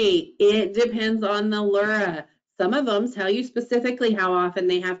 Yay. It depends on the LURA. Some of them tell you specifically how often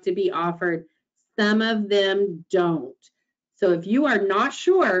they have to be offered. some of them don't. So if you are not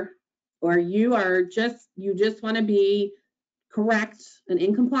sure, or you just want to be correct and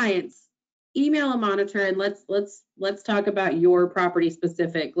in compliance, email a monitor and let's talk about your property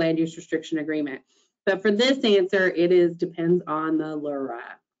specific land use restriction agreement. But for this answer, it depends on the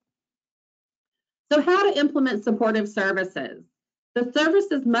LURA. So how to implement supportive services. The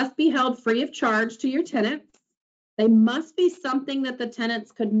services must be held free of charge to your tenants. They must be something that the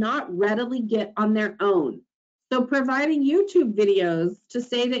tenants could not readily get on their own. So providing YouTube videos to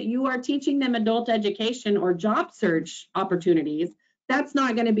say that you are teaching them adult education or job search opportunities, that's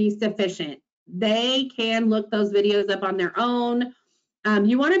not going to be sufficient. They can look those videos up on their own.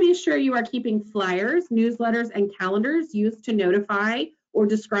 You want to be sure you are keeping flyers, newsletters, and calendars used to notify or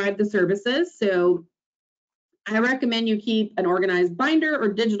describe the services. So I recommend you keep an organized binder or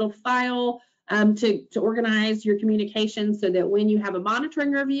digital file to organize your communication so that when you have a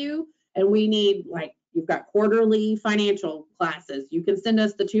monitoring review and we need, like, you've got quarterly financial classes, you can send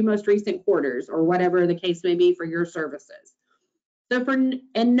us the 2 most recent quarters or whatever the case may be for your services. So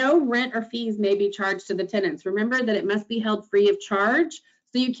and no rent or fees may be charged to the tenants. Remember that it must be held free of charge.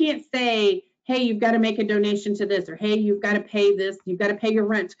 So you can't say, hey, you've got to make a donation to this, or hey, you've got to pay this, you've got to pay your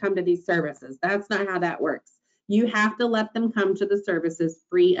rent to come to these services. That's not how that works. You have to let them come to the services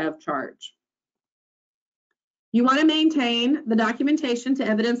free of charge. You want to maintain the documentation to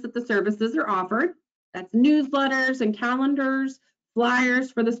evidence that the services are offered. That's newsletters and calendars,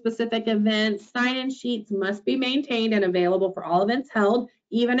 flyers for the specific event. Sign-in sheets must be maintained and available for all events held,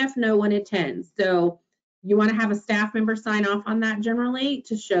 even if no one attends. So you want to have a staff member sign off on that generally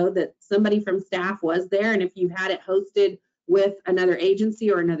to show that somebody from staff was there. And if you had it hosted with another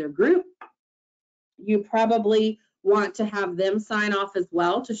agency or another group, you probably want to have them sign off as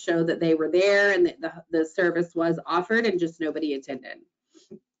well to show that they were there and that the service was offered and just nobody attended.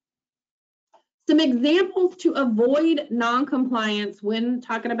 Some examples to avoid non-compliance when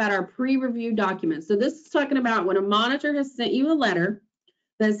talking about our pre-review documents. So this is talking about when a monitor has sent you a letter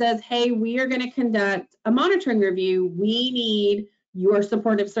that says, hey, we are going to conduct a monitoring review. We need your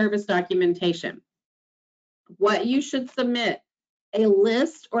supportive service documentation. What you should submit: a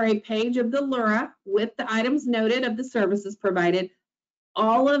list or a page of the LURA with the items noted of the services provided.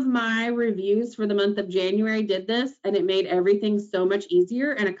 All of my reviews for the month of January did this, and it made everything so much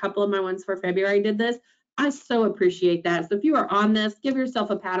easier. And a couple of my ones for February did this. I so appreciate that. So if you are on this, give yourself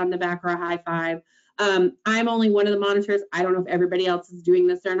a pat on the back or a high five. I'm only one of the monitors. I don't know if everybody else is doing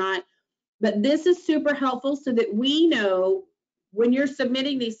this or not, but this is super helpful so that we know when you're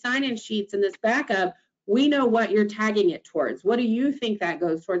submitting these sign-in sheets and this backup, we know what you're tagging it towards. What do you think that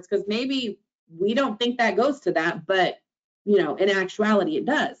goes towards? Because maybe we don't think that goes to that, but in actuality, it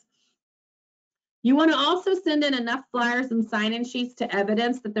does. You want to also send in enough flyers and sign-in sheets to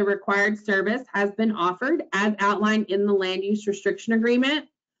evidence that the required service has been offered as outlined in the land use restriction agreement,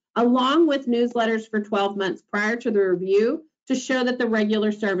 along with newsletters for 12 months prior to the review to show that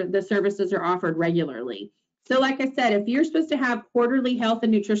the services are offered regularly. So like I said, if you're supposed to have quarterly health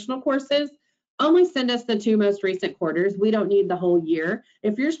and nutritional courses, only send us the 2 most recent quarters. We don't need the whole year.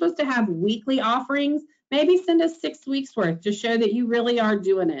 If you're supposed to have weekly offerings, maybe send us 6 weeks worth to show that you really are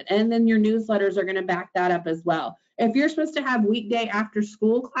doing it. And then your newsletters are going to back that up as well. If you're supposed to have weekday after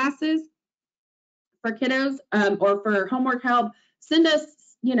school classes for kiddos or for homework help, send us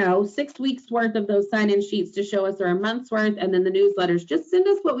 6 weeks worth of those sign-in sheets to show us, or a month's worth, and then the newsletters. Just send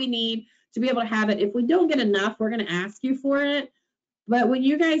us what we need to be able to have it. If we don't get enough, we're going to ask you for it. But when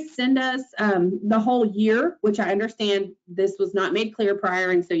you guys send us the whole year, which I understand this was not made clear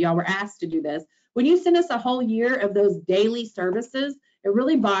prior, and so y'all were asked to do this. When you send us a whole year of those daily services, it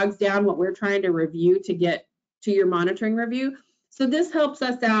really bogs down what we're trying to review to get to your monitoring review. So this helps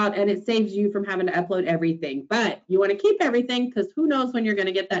us out, and it saves you from having to upload everything. But you want to keep everything, because who knows when you're going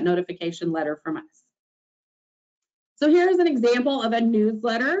to get that notification letter from us. So here's an example of a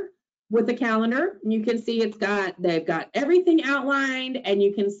newsletter with a calendar. You can see they've got everything outlined, and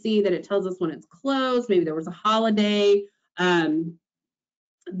you can see that it tells us when it's closed. Maybe there was a holiday,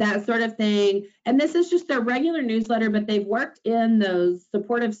 that sort of thing. And this is just their regular newsletter, but they've worked in those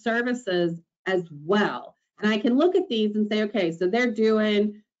supportive services as well. And I can look at these and say, okay, so they're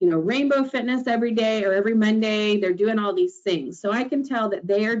doing, rainbow fitness every day or every Monday. They're doing all these things. So I can tell that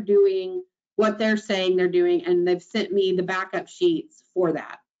they are doing what they're saying they're doing, and they've sent me the backup sheets for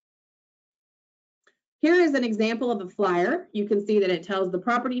that. Here is an example of a flyer. You can see that it tells the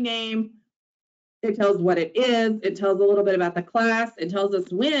property name, it tells what it is, it tells a little bit about the class, it tells us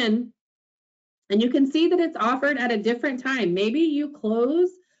when, and you can see that it's offered at a different time. Maybe you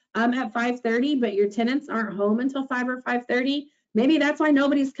close at 5:30, but your tenants aren't home until 5 or 5:30. Maybe that's why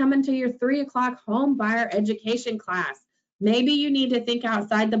nobody's coming to your 3 o'clock home buyer education class. Maybe you need to think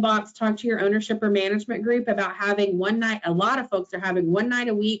outside the box, talk to your ownership or management group about having one night. A lot of folks are having one night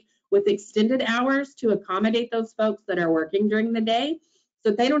a week with extended hours to accommodate those folks that are working during the day,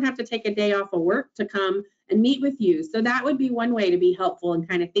 so they don't have to take a day off of work to come and meet with you. So that would be one way to be helpful and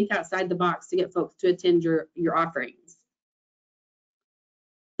kind of think outside the box to get folks to attend your offerings.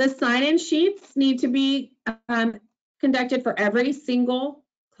 The sign-in sheets need to be conducted for every single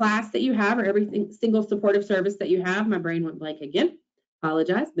class that you have or every single supportive service that you have. My brain went blank again.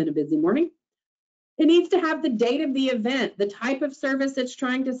 Apologize, been a busy morning. It needs to have the date of the event, the type of service it's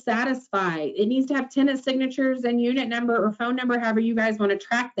trying to satisfy. It needs to have tenant signatures and unit number or phone number, however you guys want to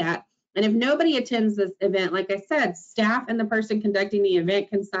track that. And if nobody attends this event, like I said, staff and the person conducting the event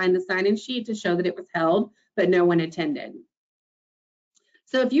can sign the sign-in sheet to show that it was held, but no one attended.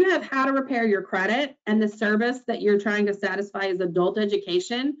 So if you have how to repair your credit and the service that you're trying to satisfy is adult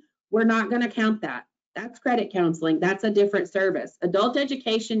education, we're not going to count that. That's credit counseling. That's a different service. Adult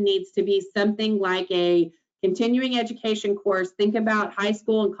education needs to be something like a continuing education course. Think about high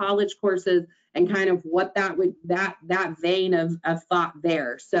school and college courses and kind of what that would, that vein of thought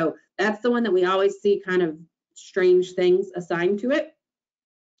there. So that's the one that we always see kind of strange things assigned to it.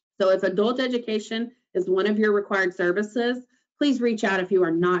 So if adult education is one of your required services, please reach out if you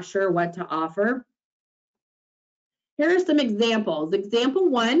are not sure what to offer. Here are some examples. Example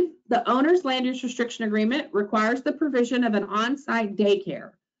 1, the owner's land use restriction agreement requires the provision of an on-site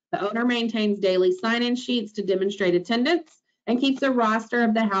daycare. The owner maintains daily sign-in sheets to demonstrate attendance and keeps a roster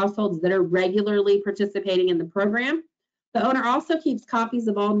of the households that are regularly participating in the program. The owner also keeps copies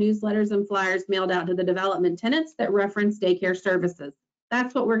of all newsletters and flyers mailed out to the development tenants that reference daycare services.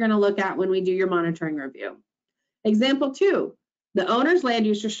 That's what we're going to look at when we do your monitoring review. Example 2, the owner's land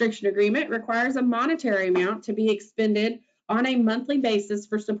use restriction agreement requires a monetary amount to be expended on a monthly basis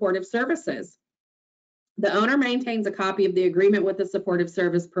for supportive services. The owner maintains a copy of the agreement with the supportive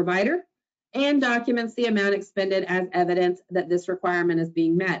service provider and documents the amount expended as evidence that this requirement is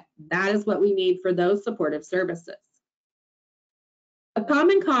being met. That is what we need for those supportive services. A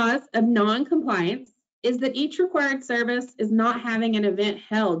common cause of non-compliance is that each required service is not having an event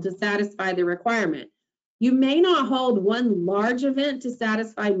held to satisfy the requirement. You may not hold one large event to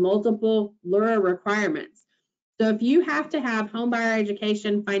satisfy multiple LURA requirements. So if you have to have homebuyer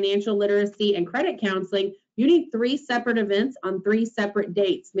education, financial literacy, and credit counseling, you need 3 separate events on 3 separate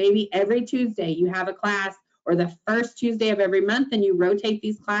dates. Maybe every Tuesday you have a class, or the first Tuesday of every month, and you rotate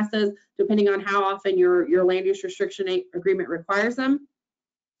these classes depending on how often your land use restriction agreement requires them.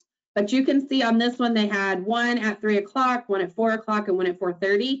 But you can see on this one, they had one at 3 o'clock, one at 4 o'clock, and one at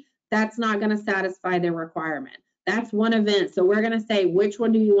 4:30. That's not going to satisfy their requirement. That's one event. So we're going to say, which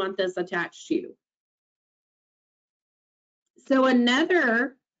one do you want this attached to? So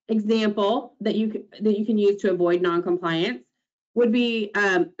another example that you can use to avoid non-compliance would be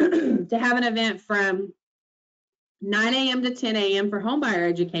to have an event from 9 a.m. to 10 a.m. for homebuyer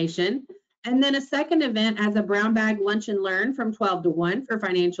education, and then a second event as a brown bag lunch and learn from 12 to 1 for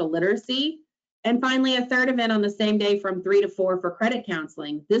financial literacy. And finally, a third event on the same day from 3 to 4 for credit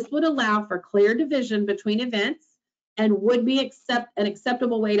counseling. This would allow for clear division between events and would be an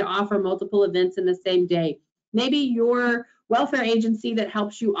acceptable way to offer multiple events in the same day. Maybe your welfare agency that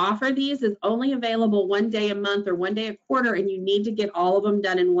helps you offer these is only available one day a month or one day a quarter, and you need to get all of them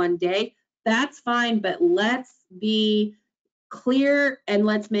done in one day. That's fine, but let's be clear and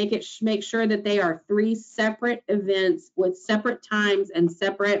let's make sure that they are 3 separate events with separate times and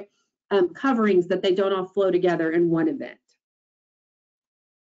separate coverings, that they don't all flow together in one event.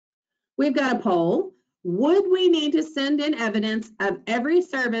 We've got a poll. Would we need to send in evidence of every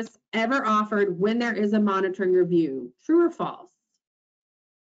service ever offered when there is a monitoring review? True or false?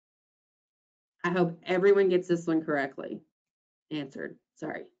 I hope everyone gets this one correctly answered.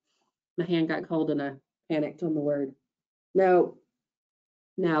 Sorry, my hand got cold and I panicked on the word. No.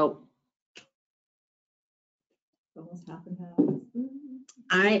 Almost half and half.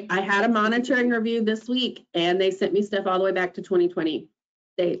 I had a monitoring review this week, and they sent me stuff all the way back to 2020.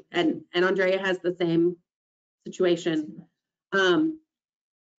 And Andrea has the same situation.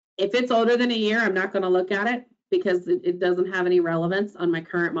 If it's older than a year, I'm not going to look at it because it doesn't have any relevance on my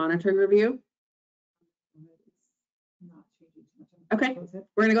current monitoring review. Okay,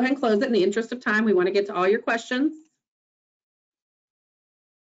 we're going to go ahead and close it in the interest of time. We want to get to all your questions.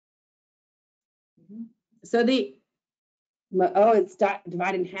 So it's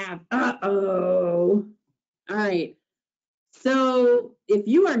divided in half. Uh-oh. All right. So if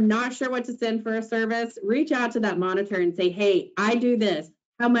you are not sure what to send for a service, reach out to that monitor and say, hey, I do this.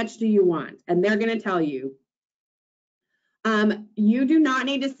 How much do you want? And they're going to tell you. You do not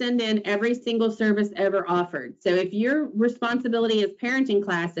need to send in every single service ever offered. So if your responsibility is parenting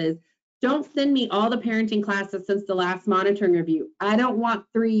classes, don't send me all the parenting classes since the last monitoring review. I don't want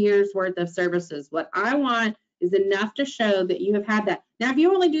 3 years worth of services. What I want is enough to show that you have had that. Now, if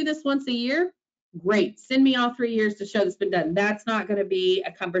you only do this once a year, great. Send me all 3 years to show that's been done. That's not going to be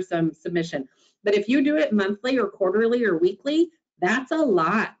a cumbersome submission. But if you do it monthly or quarterly or weekly, that's a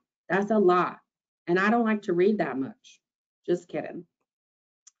lot. That's a lot. And I don't like to read that much. Just kidding.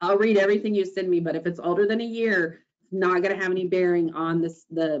 I'll read everything you send me, but if it's older than a year, it's not going to have any bearing on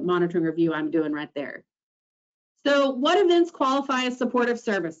the monitoring review I'm doing right there. So what events qualify as supportive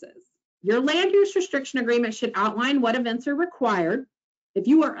services? Your land use restriction agreement should outline what events are required. If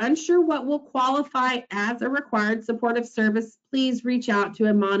you are unsure what will qualify as a required supportive service, please reach out to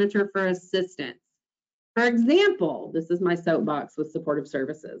a monitor for assistance. For example, this is my soapbox with supportive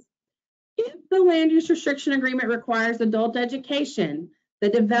services. If the land use restriction agreement requires adult education, the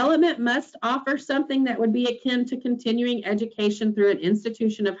development must offer something that would be akin to continuing education through an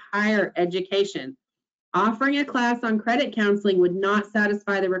institution of higher education. Offering a class on credit counseling would not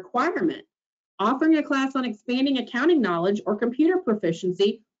satisfy the requirement. Offering a class on expanding accounting knowledge or computer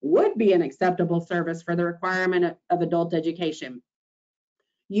proficiency would be an acceptable service for the requirement of adult education.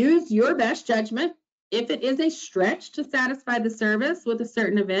 Use your best judgment. If it is a stretch to satisfy the service with a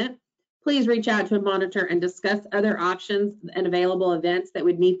certain event, please reach out to a monitor and discuss other options and available events that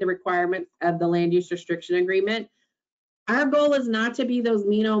would meet the requirements of the land use restriction agreement. Our goal is not to be those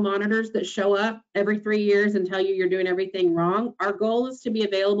mean old monitors that show up every 3 years and tell you you're doing everything wrong. Our goal is to be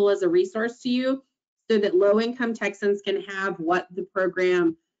available as a resource to you so that low-income Texans can have what the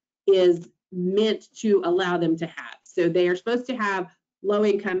program is meant to allow them to have. So they are supposed to have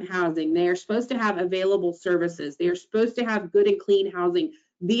low-income housing. They are supposed to have available services. They are supposed to have good and clean housing.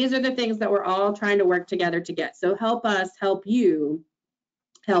 These are the things that we're all trying to work together to get. So help us, help you,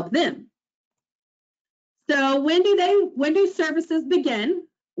 help them. So when do services begin?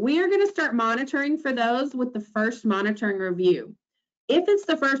 We are going to start monitoring for those with the first monitoring review. If it's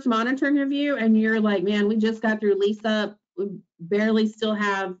the first monitoring review and you're like, man, we just got through lease up, we barely still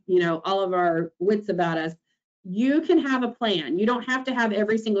have, all of our wits about us, you can have a plan. You don't have to have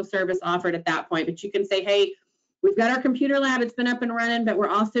every single service offered at that point, but you can say, hey, we've got our computer lab, it's been up and running, but we're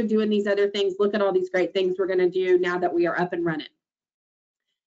also doing these other things. Look at all these great things we're going to do now that we are up and running.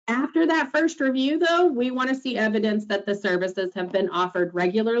 After that first review, though, we want to see evidence that the services have been offered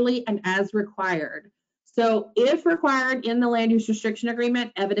regularly and as required. So if required in the land use restriction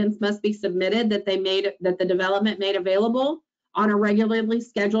agreement, evidence must be submitted that the development made available on a regularly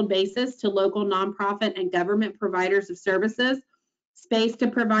scheduled basis to local nonprofit and government providers of services, space to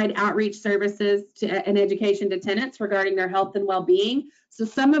provide outreach services and education to tenants regarding their health and well-being. So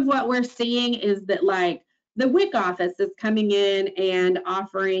some of what we're seeing is that the WIC office is coming in and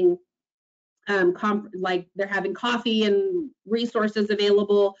offering they're having coffee and resources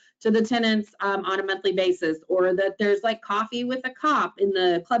available to the tenants on a monthly basis, or that there's coffee with a cop in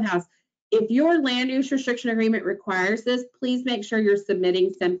the clubhouse. If your land use restriction agreement requires this, please make sure you're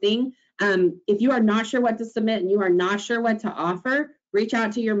submitting something. If you are not sure what to submit and you are not sure what to offer, reach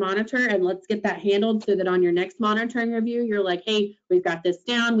out to your monitor and let's get that handled so that on your next monitoring review, you're like, hey, we've got this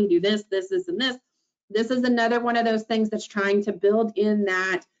down, we do this, and this. This is another one of those things that's trying to build in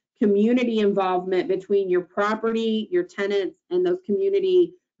that community involvement between your property, your tenants, and those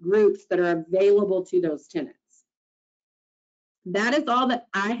community groups that are available to those tenants. That is all that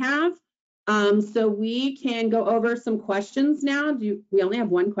I have. So we can go over some questions now. We only have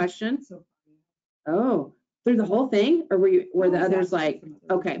one question? Oh, through the whole thing? Or were the others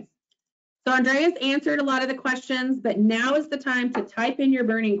okay. So Andrea's answered a lot of the questions, but now is the time to type in your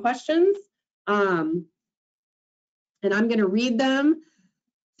burning questions. And I'm going to read them.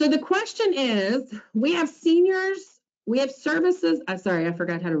 So the question is, we have seniors, we have services. Sorry, I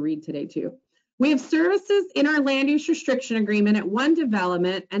forgot how to read today too. We have services in our land use restriction agreement at one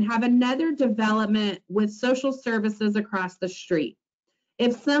development and have another development with social services across the street.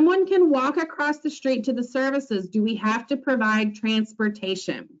 If someone can walk across the street to the services, do we have to provide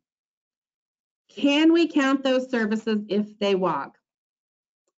transportation? Can we count those services if they walk?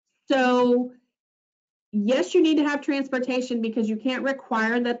 So yes, you need to have transportation because you can't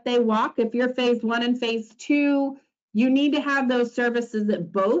require that they walk. If you're phase 1 and phase 2, you need to have those services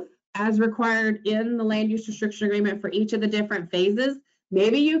at both as required in the land use restriction agreement for each of the different phases.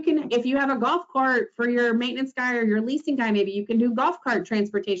 Maybe you can, if you have a golf cart for your maintenance guy or your leasing guy, maybe you can do golf cart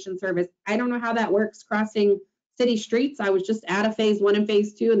transportation service. I don't know how that works crossing city streets. I was just at a phase 1 and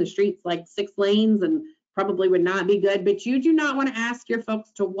phase 2 and the streets 6 lanes and probably would not be good, but you do not want to ask your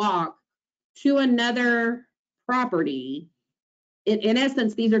folks to walk to another property in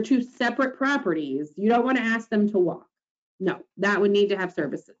essence, these are two separate properties. You don't want to ask them to walk. No, that would need to have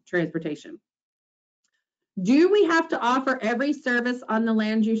service transportation. Do we have to offer every service on the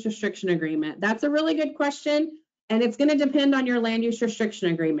land use restriction agreement? That's a really good question, and it's going to depend on your land use restriction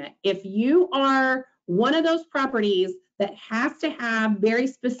agreement. If you are one of those properties that has to have very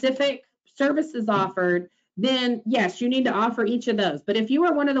specific services offered, then yes, you need to offer each of those. But if you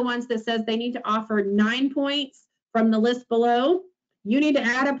are one of the ones that says they need to offer 9 points from the list below, you need to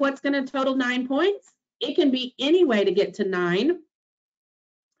add up what's going to total 9 points. It can be any way to get to 9.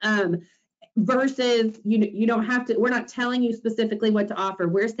 Versus you don't have to, we're not telling you specifically what to offer.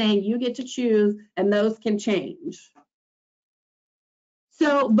 We're saying you get to choose and those can change.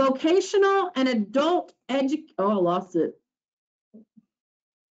 So vocational and adult oh, I lost it.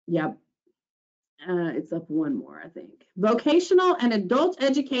 Yep. It's up one more, I think. Vocational and adult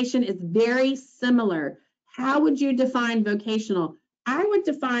education is very similar. How would you define vocational? I would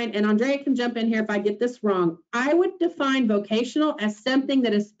define, and Andrea can jump in here if I get this wrong, I would define vocational as something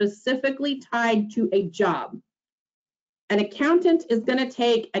that is specifically tied to a job. An accountant is going to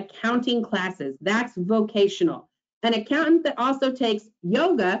take accounting classes. That's vocational. An accountant that also takes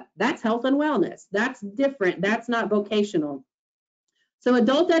yoga, that's health and wellness. That's different. That's not vocational. So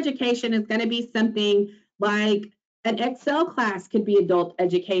adult education is going to be something like an Excel class could be adult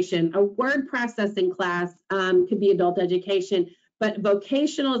education. A word processing class could be adult education. But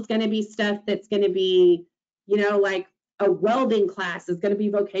vocational is going to be stuff that's going to be, you know, like a welding class is going to be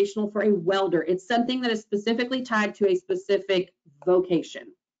vocational for a welder. It's something that is specifically tied to a specific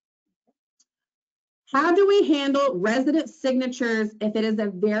vocation. How do we handle resident signatures if it is a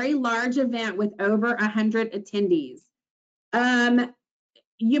very large event with over 100 attendees?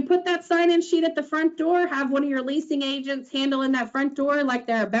 You put that sign-in sheet at the front door, have one of your leasing agents handling that front door like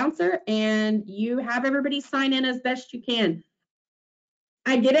they're a bouncer, and you have everybody sign in as best you can.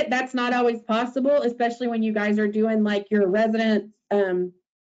 I get it, that's not always possible, especially when you guys are doing like your resident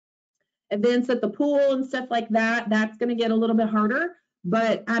events at the pool and stuff like that. That's going to get a little bit harder.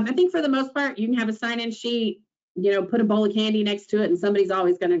 But I think for the most part, you can have a sign-in sheet, you know, put a bowl of candy next to it, and somebody's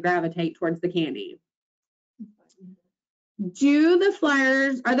always going to gravitate towards the candy. Are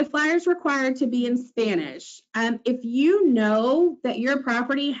the flyers required to be in Spanish? If you know that your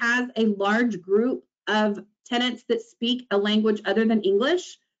property has a large group of tenants that speak a language other than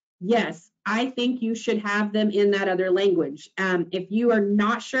English, yes, I think you should have them in that other language. If you are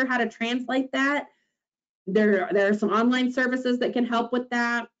not sure how to translate that, there are some online services that can help with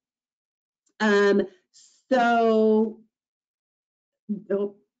that. Oh,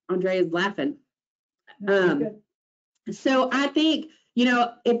 Andrea's laughing. So I think, you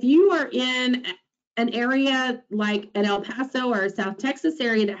know, if you are in an area like an El Paso or a South Texas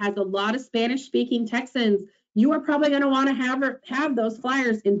area that has a lot of Spanish speaking Texans, you are probably going to want to have those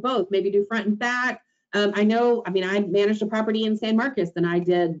flyers in both, maybe do front and back. I managed a property in San Marcos and I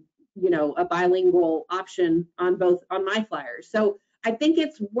did, you know, a bilingual option on my flyers. So I think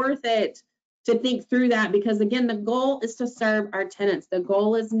it's worth it to think through that, because again, the goal is to serve our tenants. The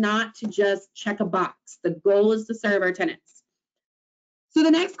goal is not to just check a box. The goal is to serve our tenants. So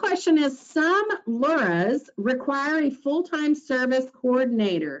the next question is, some LURAs require a full-time service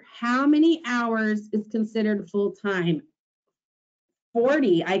coordinator. How many hours is considered full-time?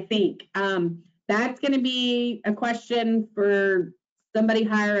 40, I think. That's going to be a question for somebody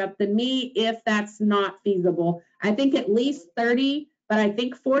higher up than me if that's not feasible. I think at least 30, but I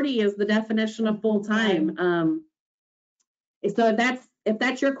think 40 is the definition of full-time. So if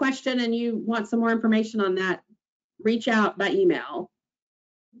that's your question and you want some more information on that, reach out by email.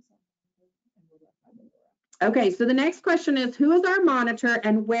 Okay, so the next question is, who is our monitor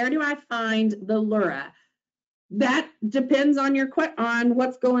and where do I find the LURA? That depends on on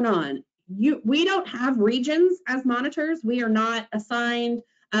what's going on. We don't have regions as monitors. We are not assigned.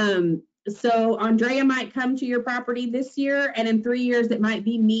 So Andrea might come to your property this year, and in 3 years it might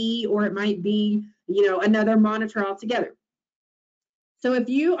be me, or it might be, you know, another monitor altogether. So if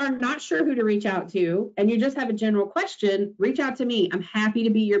you are not sure who to reach out to and you just have a general question, reach out to me. I'm happy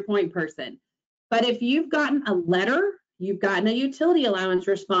to be your point person. But if you've gotten a letter, you've gotten a utility allowance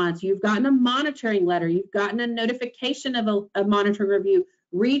response, you've gotten a monitoring letter, you've gotten a notification of a monitoring review,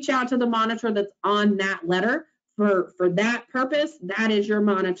 reach out to the monitor that's on that letter for that purpose. That is your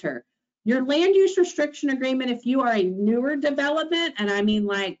monitor. Your land use restriction agreement, if you are a newer development, and I mean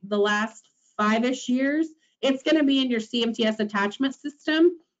like the last 5-ish years, it's going to be in your CMTS attachment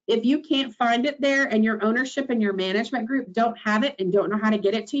system. If you can't find it there and your ownership and your management group don't have it and don't know how to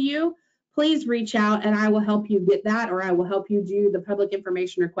get it to you, please reach out and I will help you get that, or I will help you do the public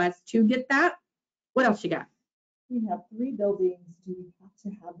information request to get that. What else you got? We have 3 buildings. Do we have to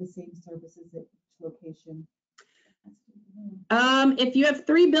have the same services at each location? If you have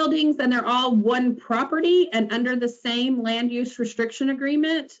 3 buildings and they're all one property and under the same land use restriction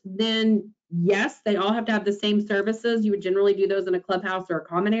agreement, then yes, they all have to have the same services. You would generally do those in a clubhouse or a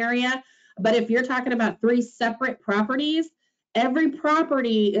common area. But if you're talking about 3 separate properties, every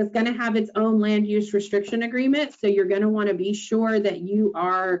property is going to have its own land use restriction agreement. So you're going to want to be sure that you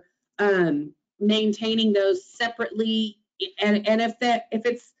are maintaining those separately. And if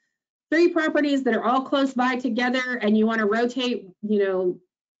it's 3 properties that are all close by together and you want to rotate,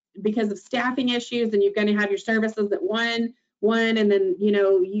 because of staffing issues, and you're going to have your services at one, and then,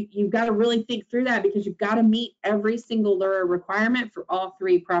 you've got to really think through that because you've got to meet every single LURA requirement for all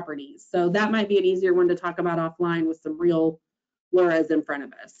 3 properties. So that might be an easier one to talk about offline with some real LURAs in front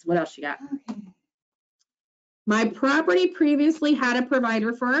of us. What else you got? Okay. My property previously had a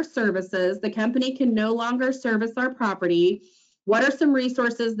provider for our services. The company can no longer service our property. What are some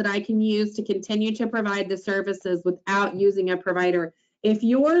resources that I can use to continue to provide the services without using a provider? If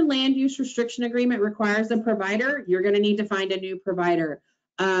your land use restriction agreement requires a provider, you're going to need to find a new provider.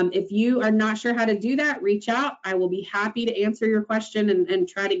 If you are not sure how to do that, reach out. I will be happy to answer your question and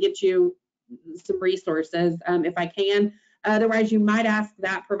try to get you some resources if I can. Otherwise, you might ask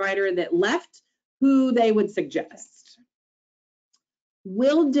that provider that left who they would suggest.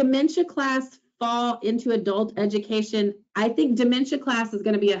 Will dementia class fall into adult education? I think dementia class is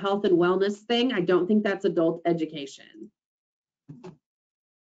going to be a health and wellness thing. I don't think that's adult education.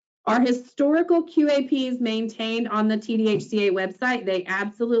 Are historical QAPs maintained on the TDHCA website? They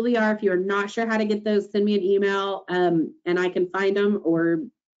absolutely are. If you're not sure how to get those, send me an email and I can find them, or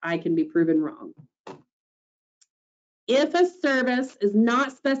I can be proven wrong. If a service is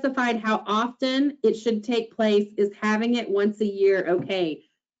not specified how often it should take place, is having it once a year okay?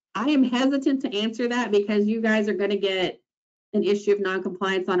 I am hesitant to answer that because you guys are going to get an issue of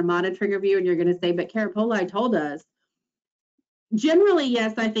noncompliance on a monitoring review and you're going to say, but Carapola told us. Generally,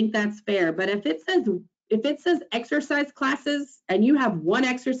 yes, I think that's fair. But if it says exercise classes and you have 1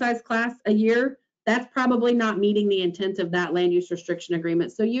 exercise class a year, that's probably not meeting the intent of that land use restriction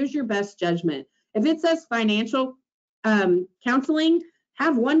agreement. So use your best judgment. If it says financial counseling,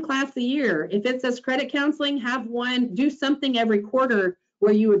 have 1 class a year. If it says credit counseling, have 1. Do something every quarter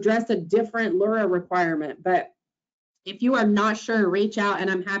where you address a different LURA requirement. But if you are not sure, reach out and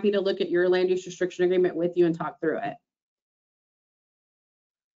I'm happy to look at your land use restriction agreement with you and talk through it.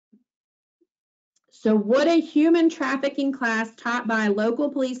 So would a human trafficking class taught by a local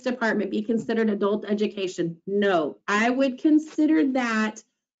police department be considered adult education? No, I would consider that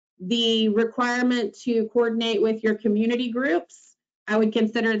the requirement to coordinate with your community groups. I would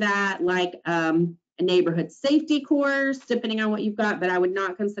consider that like a neighborhood safety course, depending on what you've got, but I would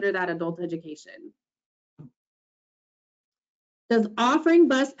not consider that adult education. Does offering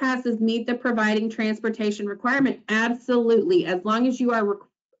bus passes meet the providing transportation requirement? Absolutely, as long as you are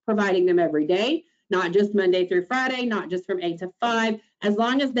providing them every day, not just Monday through Friday, not just from 8 to 5, as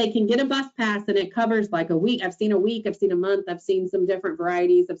long as they can get a bus pass and it covers like a week. I've seen a week, I've seen a month, I've seen some different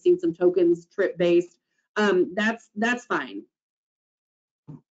varieties, I've seen some tokens, trip-based. That's fine.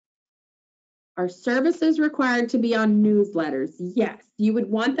 Are services required to be on newsletters? Yes, you would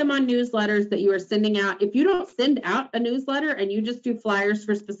want them on newsletters that you are sending out. If you don't send out a newsletter and you just do flyers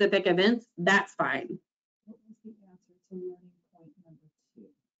for specific events, that's fine. What was the answer to learning point number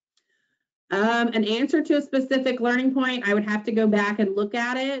 2? An answer to a specific learning point, I would have to go back and look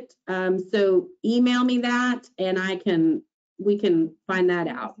at it. So email me that and we can find that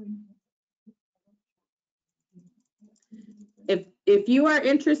out. If you are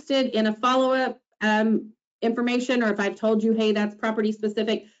interested in a follow-up information, or if I've told you, hey, that's property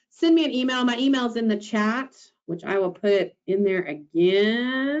specific, send me an email. My email's in the chat, which I will put in there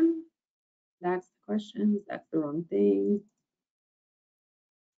again. That's the questions. That's the wrong thing.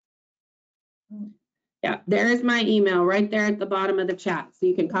 Yeah, there is my email right there at the bottom of the chat, so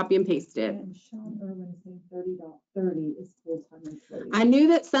you can copy and paste it. And Sean Irwin is saying 30 is full-time employee. I knew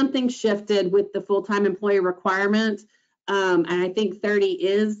that something shifted with the full-time employee requirement, and I think 30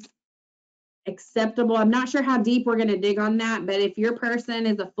 is acceptable. I'm not sure how deep we're going to dig on that, but if your person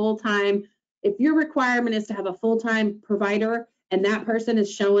is a full-time, if your requirement is to have a full-time provider and that person is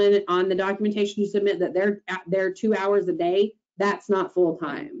showing on the documentation you submit that they're 2 hours a day, that's not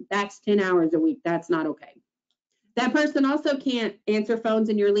full-time. That's 10 hours a week. That's not okay. That person also can't answer phones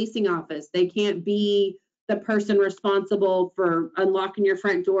in your leasing office. They can't be the person responsible for unlocking your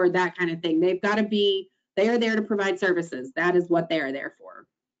front door, that kind of thing. They've got to be, they are there to provide services. That is what they are there for.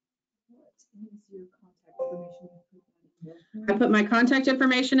 What is your contact information? I put my contact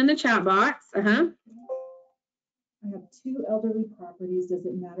information in the chat box. 2 elderly properties. Does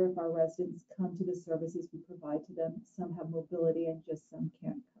it matter if our residents come to the services we provide to them? Some have mobility and just some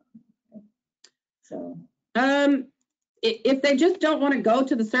can't come. Okay. So. If they just don't want to go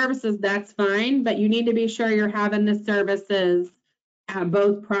to the services, that's fine, but you need to be sure you're having the services at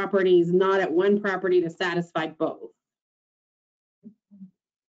both properties, not at one property to satisfy both.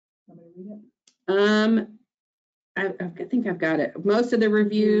 Somebody read it? I think I've got it. Most of the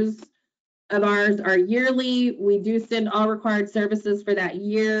reviews of ours are yearly. We do send all required services for that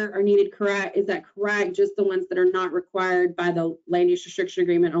year are needed. Correct? Is that correct? Just the ones that are not required by the land use restriction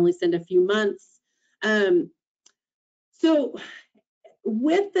agreement only send a few months. So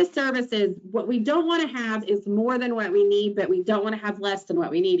with the services, what we don't want to have is more than what we need, but we don't want to have less than what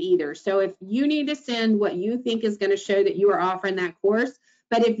we need either. So if you need to send what you think is going to show that you are offering that course,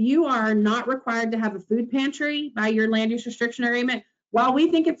 but if you are not required to have a food pantry by your land use restriction agreement, while we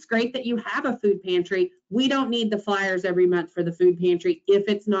think it's great that you have a food pantry, we don't need the flyers every month for the food pantry if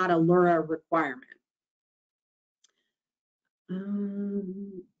it's not a LURA requirement.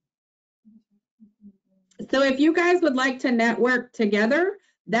 So if you guys would like to network together,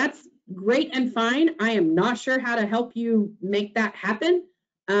 that's great and fine. I am not sure how to help you make that happen,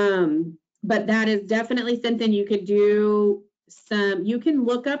 but that is definitely something you could do. You can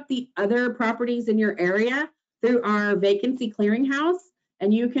look up the other properties in your area through our vacancy clearinghouse,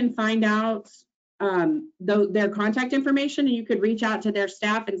 and you can find out their contact information, and you could reach out to their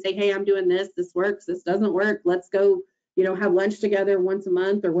staff and say, hey, I'm doing this, this works, this doesn't work, let's go, you know, have lunch together once a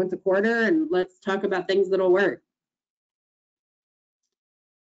month or once a quarter, and let's talk about things that'll work.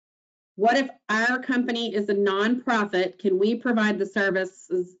 What if our company is a nonprofit? Can we provide the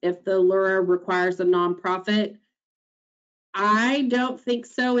services if the LURA requires a nonprofit? I don't think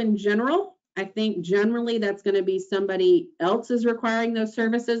so in general. I think generally that's going to be somebody else is requiring those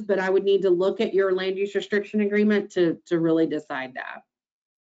services, but I would need to look at your land use restriction agreement to really decide that.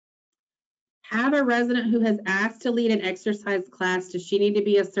 Have a resident who has asked to lead an exercise class. Does she need to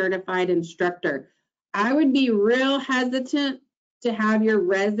be a certified instructor? I would be real hesitant to have your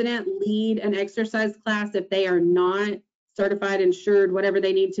resident lead an exercise class if they are not certified, insured, whatever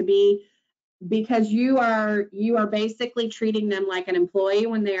they need to be, because you are basically treating them like an employee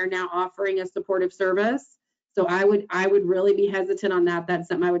when they are now offering a supportive service. So I would really be hesitant on that. That's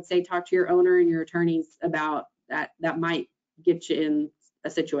something I would say talk to your owner and your attorneys about. That might get you in a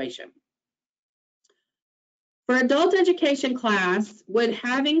situation. For adult education class, would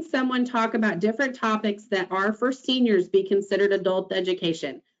having someone talk about different topics that are for seniors be considered adult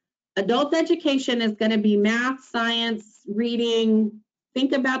education? Adult education is going to be math, science, reading.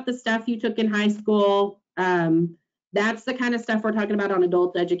 Think about the stuff you took in high school. That's the kind of stuff we're talking about on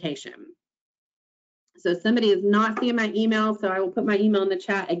adult education. So somebody is not seeing my email, so I will put my email in the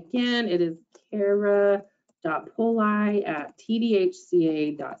chat again. It is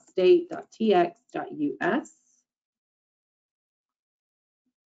tara.poli@tdhca.state.tx.us.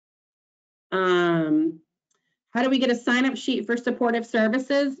 How do we get a sign-up sheet for supportive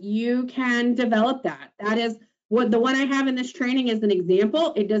services? You can develop that. That is what the one I have in this training is an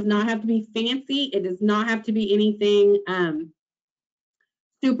example. It does not have to be fancy. It does not have to be anything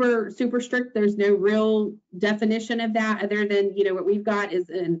super strict. There's no real definition of that other than, you know, what we've got is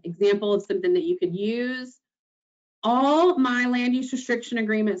an example of something that you could use. All my land use restriction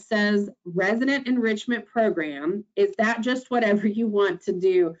agreement says resident enrichment program. Is that just whatever you want to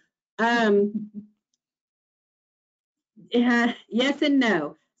do? Yes and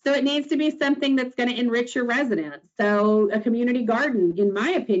no. So it needs to be something that's going to enrich your residents. So a community garden, in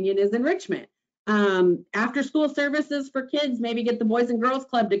my opinion, is enrichment. After school services for kids, maybe get the Boys and Girls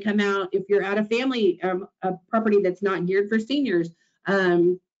Club to come out if you're at a family, a property that's not geared for seniors,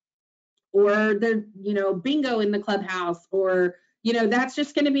 or the, you know, bingo in the clubhouse, or, you know, that's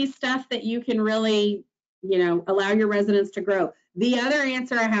just going to be stuff that you can really, you know, allow your residents to grow. The other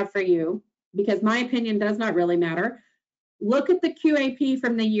answer I have for you, because my opinion does not really matter, look at the QAP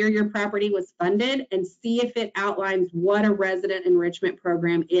from the year your property was funded and see if it outlines what a resident enrichment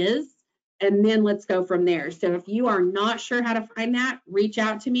program is, and then let's go from there. So if you are not sure how to find that, reach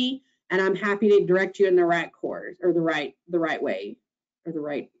out to me and I'm happy to direct you in the right course, or the right way, or the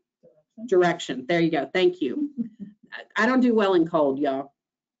right direction. There you go. Thank you. I don't do well in cold, y'all,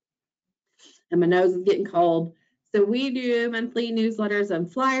 and my nose is getting cold. So we do monthly newsletters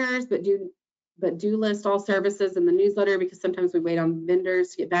and flyers, but do list all services in the newsletter, because sometimes we wait on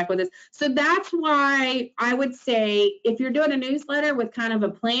vendors to get back with us. So that's why I would say if you're doing a newsletter with kind of a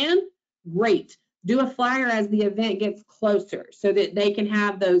plan, great. Do a flyer as the event gets closer so that they can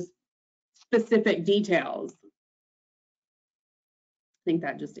have those specific details. I think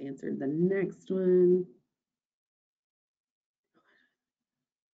that just answered the next one.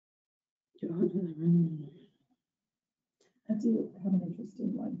 I do have an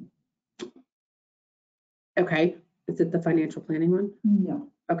interesting one. Okay, is it the financial planning one? No,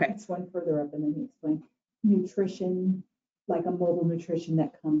 Okay, it's one further up and then you explain nutrition, like a mobile nutrition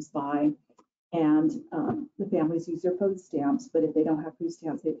that comes by. And the families use their food stamps, but if they don't have food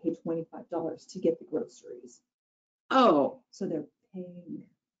stamps, they pay $25 to get the groceries. oh, So they're paying.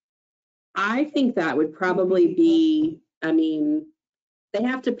 I think that would probably be, I mean, they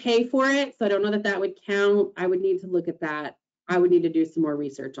have to pay for it, so I don't know that that would count. I would need to look at that. I would need to do some more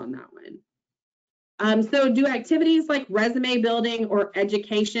research on that one. So do activities like resume building or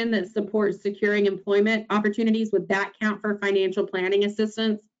education that support securing employment opportunities, would that count for financial planning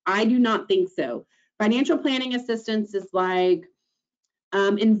assistance? I do not think so. Financial planning assistance is like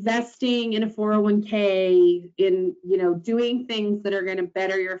investing in a 401k, in, you know, doing things that are going to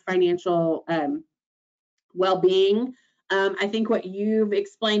better your financial well-being. I think what you've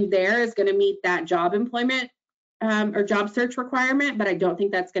explained there is going to meet that job employment or job search requirement, but I don't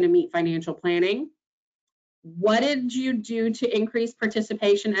think that's going to meet financial planning. What did you do to increase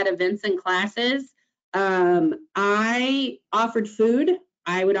participation at events and classes? I offered food.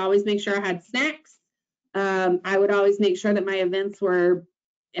 I would always make sure I had snacks. I would always make sure that my events were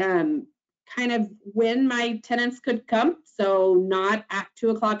kind of when my tenants could come. So not at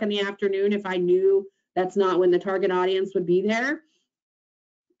 2 o'clock in the afternoon if I knew that's not when the target audience would be there.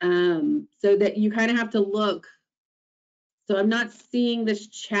 So that you kind of have to look. So I'm not seeing this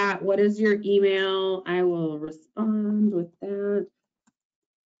chat. What is your email? I will respond with that.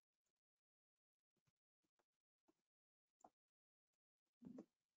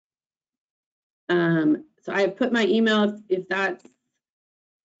 So I have put my email if that's,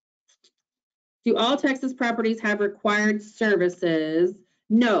 do all Texas properties have required services?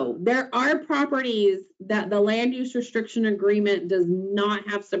 No, there are properties that the land use restriction agreement does not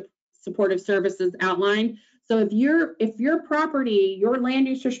have supportive services outlined. So if your property, your land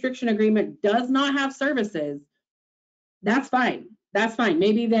use restriction agreement does not have services, that's fine. That's fine.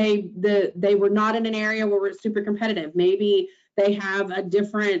 Maybe they were not in an area where it's super competitive. Maybe they have a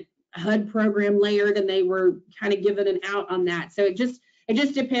different HUD program layered and they were kind of given an out on that. So it just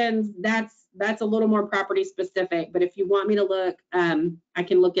depends. That's a little more property specific. But if you want me to look, I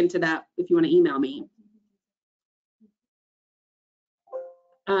can look into that if you want to email me.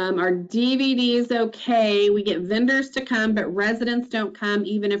 Our DVDs, okay, we get vendors to come, but residents don't come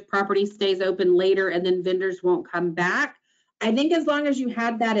even if property stays open later and then vendors won't come back. I think as long as you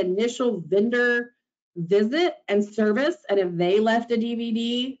had that initial vendor visit and service, and if they left a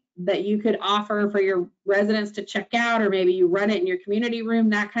DVD that you could offer for your residents to check out, or maybe you run it in your community room,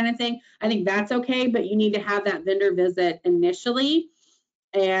 that kind of thing, I think that's okay, but you need to have that vendor visit initially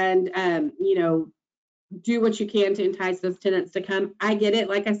and, you know, do what you can to entice those tenants to come. I get it.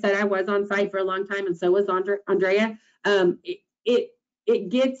 Like I said, I was on site for a long time and so was Andrea. We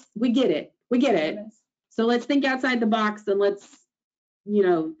get it. So let's think outside the box and let's, you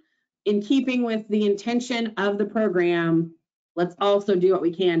know, in keeping with the intention of the program, let's also do what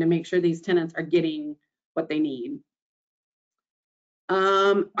we can to make sure these tenants are getting what they need.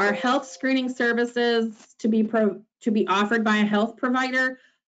 Are health screening services to be offered by a health provider?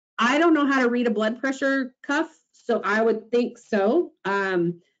 I don't know how to read a blood pressure cuff, so I would think so.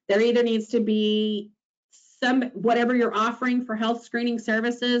 There either needs to be whatever you're offering for health screening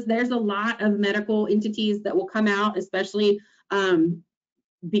services. There's a lot of medical entities that will come out, especially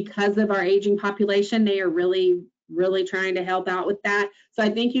because of our aging population. They are really trying to help out with that. So I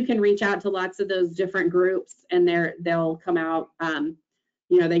think you can reach out to lots of those different groups and they'll come out. You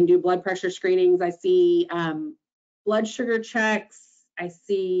know, they can do blood pressure screenings. I see blood sugar checks. I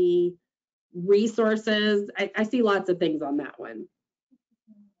see resources. I see lots of things on that one.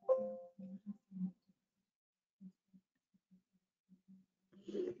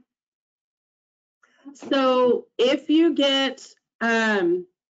 So if you get, so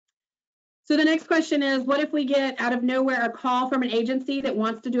the next question is, what if we get out of nowhere a call from an agency that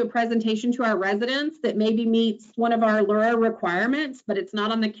wants to do a presentation to our residents that maybe meets one of our LURA requirements, but it's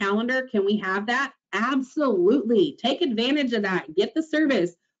not on the calendar? Can we have that? Absolutely. Take advantage of that. Get the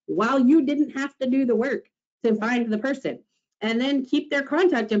service while you didn't have to do the work to find the person. And then keep their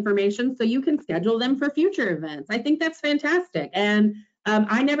contact information so you can schedule them for future events. I think that's fantastic. And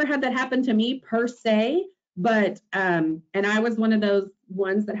I never had that happen to me per se, but and I was one of those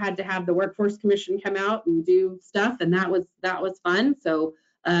ones that had to have the Workforce Commission come out and do stuff, and that was fun. So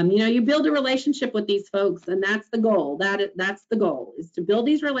you know, you build a relationship with these folks, and that's the goal. That's the goal, is to build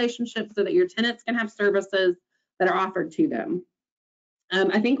these relationships so that your tenants can have services that are offered to them.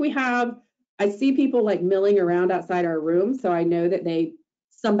 I think I see people like milling around outside our room, so I know that they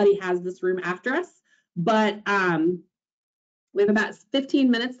somebody has this room after us. But we have about 15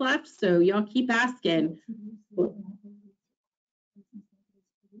 minutes left, so y'all keep asking.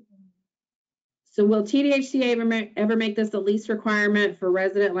 So will TDHCA ever make this a lease requirement for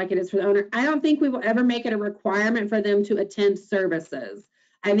resident like it is for the owner? I don't think we will ever make it a requirement for them to attend services.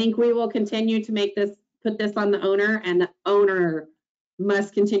 I think we will continue to put this on the owner, and the owner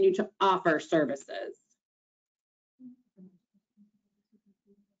must continue to offer services.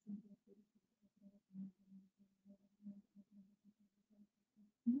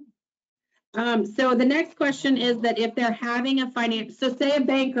 So the next question is that if they're having a so say a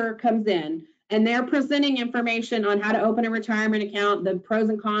banker comes in and they're presenting information on how to open a retirement account, the pros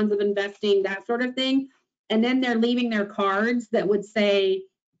and cons of investing, that sort of thing, and then they're leaving their cards that would say,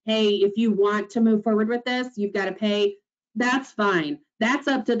 hey, if you want to move forward with this, you've got to pay. That's fine. That's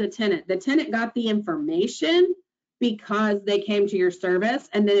up to the tenant. The tenant got the information because they came to your service,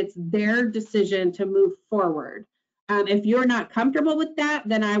 and then it's their decision to move forward. If you're not comfortable with that,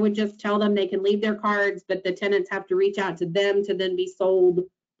 then I would just tell them they can leave their cards, but the tenants have to reach out to them to then be sold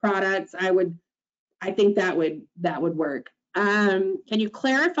products. I think that would work. Can you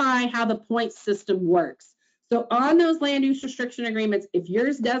clarify how the point system works? So on those land use restriction agreements, if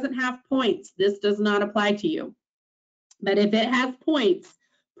yours doesn't have points, this does not apply to you. But if it has points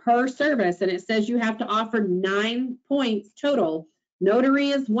per service and it says you have to offer 9 points total, notary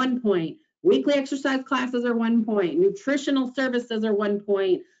is 1 point. Weekly exercise classes are 1 point. Nutritional services are 1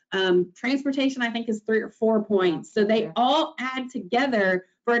 point. Transportation, I think, is 3 or 4 points. So they all add together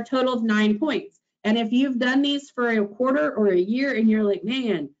for a total of 9 points. And if you've done these for a quarter or a year and you're like,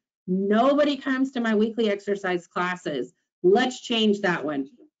 man, nobody comes to my weekly exercise classes, let's change that one.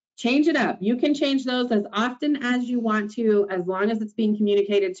 Change it up. You can change those as often as you want to, as long as it's being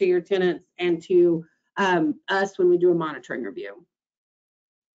communicated to your tenants and to us when we do a monitoring review.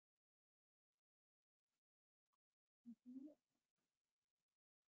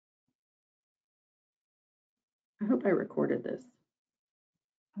 I hope I recorded this.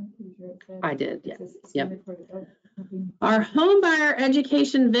 I did, yes. Yep. Our home buyer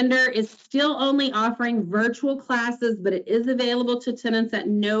education vendor is still only offering virtual classes, but it is available to tenants at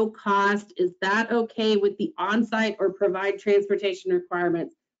no cost. Is that okay with the on-site or provide transportation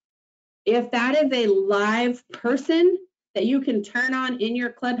requirements? If that is a live person that you can turn on in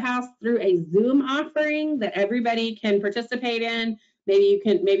your clubhouse through a Zoom offering that everybody can participate in,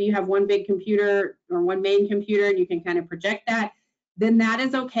 maybe you have one big computer or one main computer and you can kind of project that, then that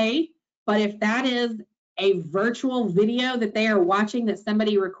is okay. But if that is a virtual video that they are watching that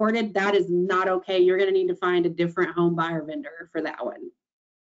somebody recorded, that is not okay. You're going to need to find a different home buyer vendor for that one.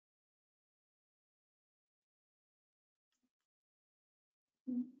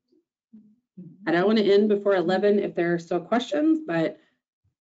 I don't want to end before 11 if there are still questions, but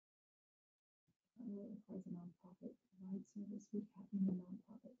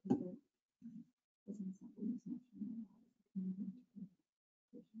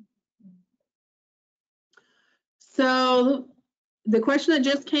so the question that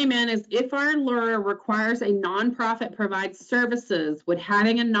just came in is, if our LURA requires a nonprofit provide services, would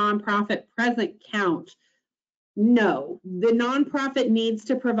having a nonprofit present count? No, the nonprofit needs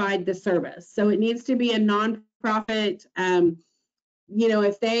to provide the service. So it needs to be a nonprofit, you know,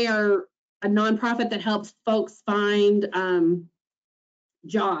 if they are a nonprofit that helps folks find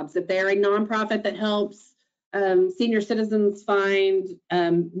jobs, if they're a nonprofit that helps senior citizens find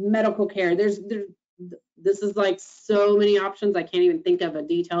medical care, this is like so many options. I can't even think of a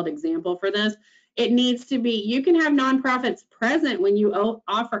detailed example for this. It needs to be, you can have nonprofits present when you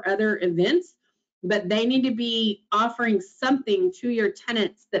offer other events, but they need to be offering something to your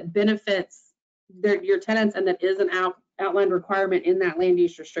tenants that benefits your tenants and that is an outlined requirement in that land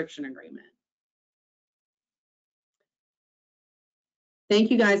use restriction agreement. Thank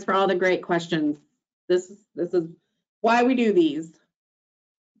you guys for all the great questions. This is why we do these.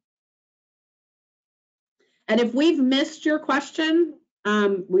 And if we've missed your question,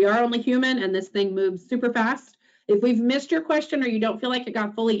 we are only human and this thing moves super fast. If we've missed your question or you don't feel like it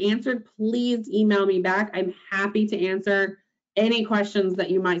got fully answered, please email me back. I'm happy to answer any questions that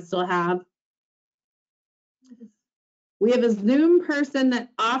you might still have. We have a Zoom person that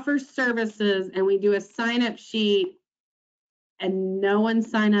offers services and we do a sign-up sheet and no one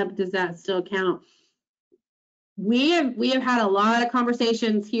sign up. Does that still count? We have had a lot of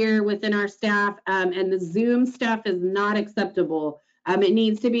conversations here within our staff, and the Zoom stuff is not acceptable. It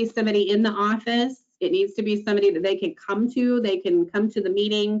needs to be somebody in the office. It needs to be somebody that they can come to. They can come to the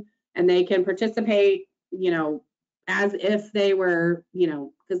meeting and they can participate, you know, as if they were, you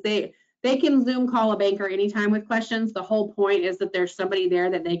know, because They can Zoom call a banker anytime with questions. The whole point is that there's somebody there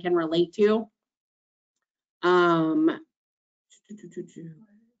that they can relate to.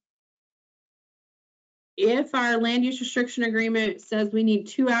 If our land use restriction agreement says we need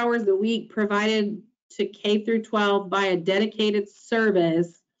 2 hours a week provided to K through 12 by a dedicated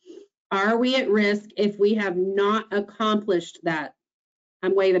service, are we at risk if we have not accomplished that?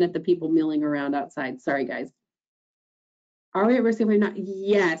 I'm waving at the people milling around outside. Sorry, guys. Are we at risk if we're not?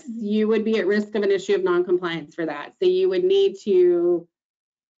 Yes, you would be at risk of an issue of non-compliance for that. So you would need to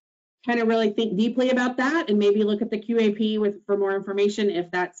kind of really think deeply about that and maybe look at the QAP for more information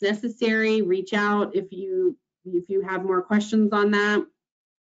if that's necessary. Reach out if you have more questions on that.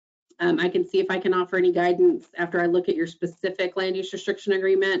 I can see if I can offer any guidance after I look at your specific land use restriction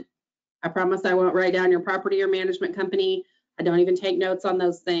agreement. I promise I won't write down your property or management company. I don't even take notes on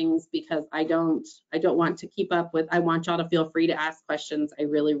those things because I don't want to keep up with. I want y'all to feel free to ask questions. I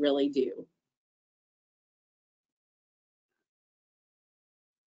really, really do.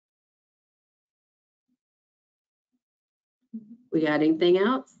 We got anything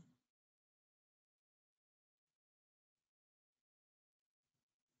else?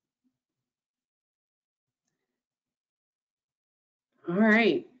 All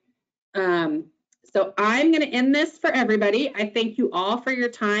right. So I'm going to end this for everybody. I thank you all for your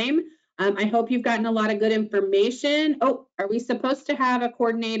time. I hope you've gotten a lot of good information. Oh, are we supposed to have a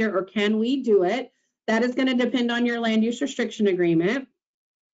coordinator or can we do it? That is going to depend on your land use restriction agreement.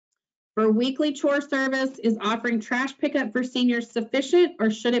 For weekly chore service, is offering trash pickup for seniors sufficient or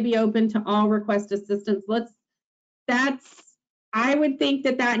should it be open to all request assistance? I would think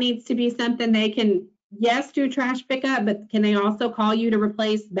that needs to be something they can, yes, do trash pickup, but can they also call you to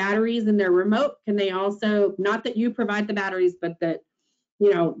replace batteries in their remote? Can they also, not that you provide the batteries, but that,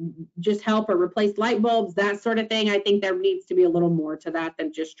 you know, just help or replace light bulbs, that sort of thing? I think there needs to be a little more to that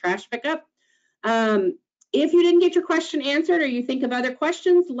than just trash pickup. If you didn't get your question answered or you think of other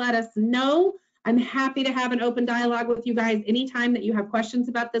questions, let us know. I'm happy to have an open dialogue with you guys anytime that you have questions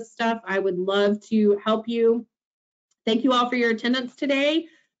about this stuff. I would love to help you. Thank you all for your attendance today.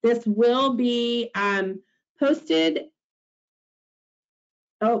 This will be posted.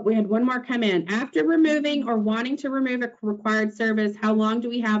 Oh, we had one more come in. After removing or wanting to remove a required service, how long do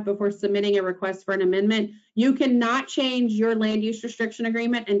we have before submitting a request for an amendment? You cannot change your land use restriction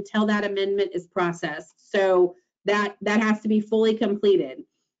agreement until that amendment is processed. So that has to be fully completed.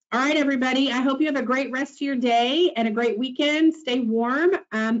 All right, everybody. I hope you have a great rest of your day and a great weekend. Stay warm.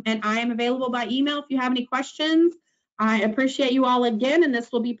 And I am available by email if you have any questions. I appreciate you all again, and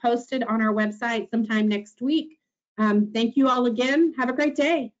this will be posted on our website sometime next week. Thank you all again. Have a great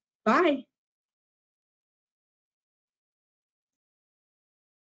day. Bye.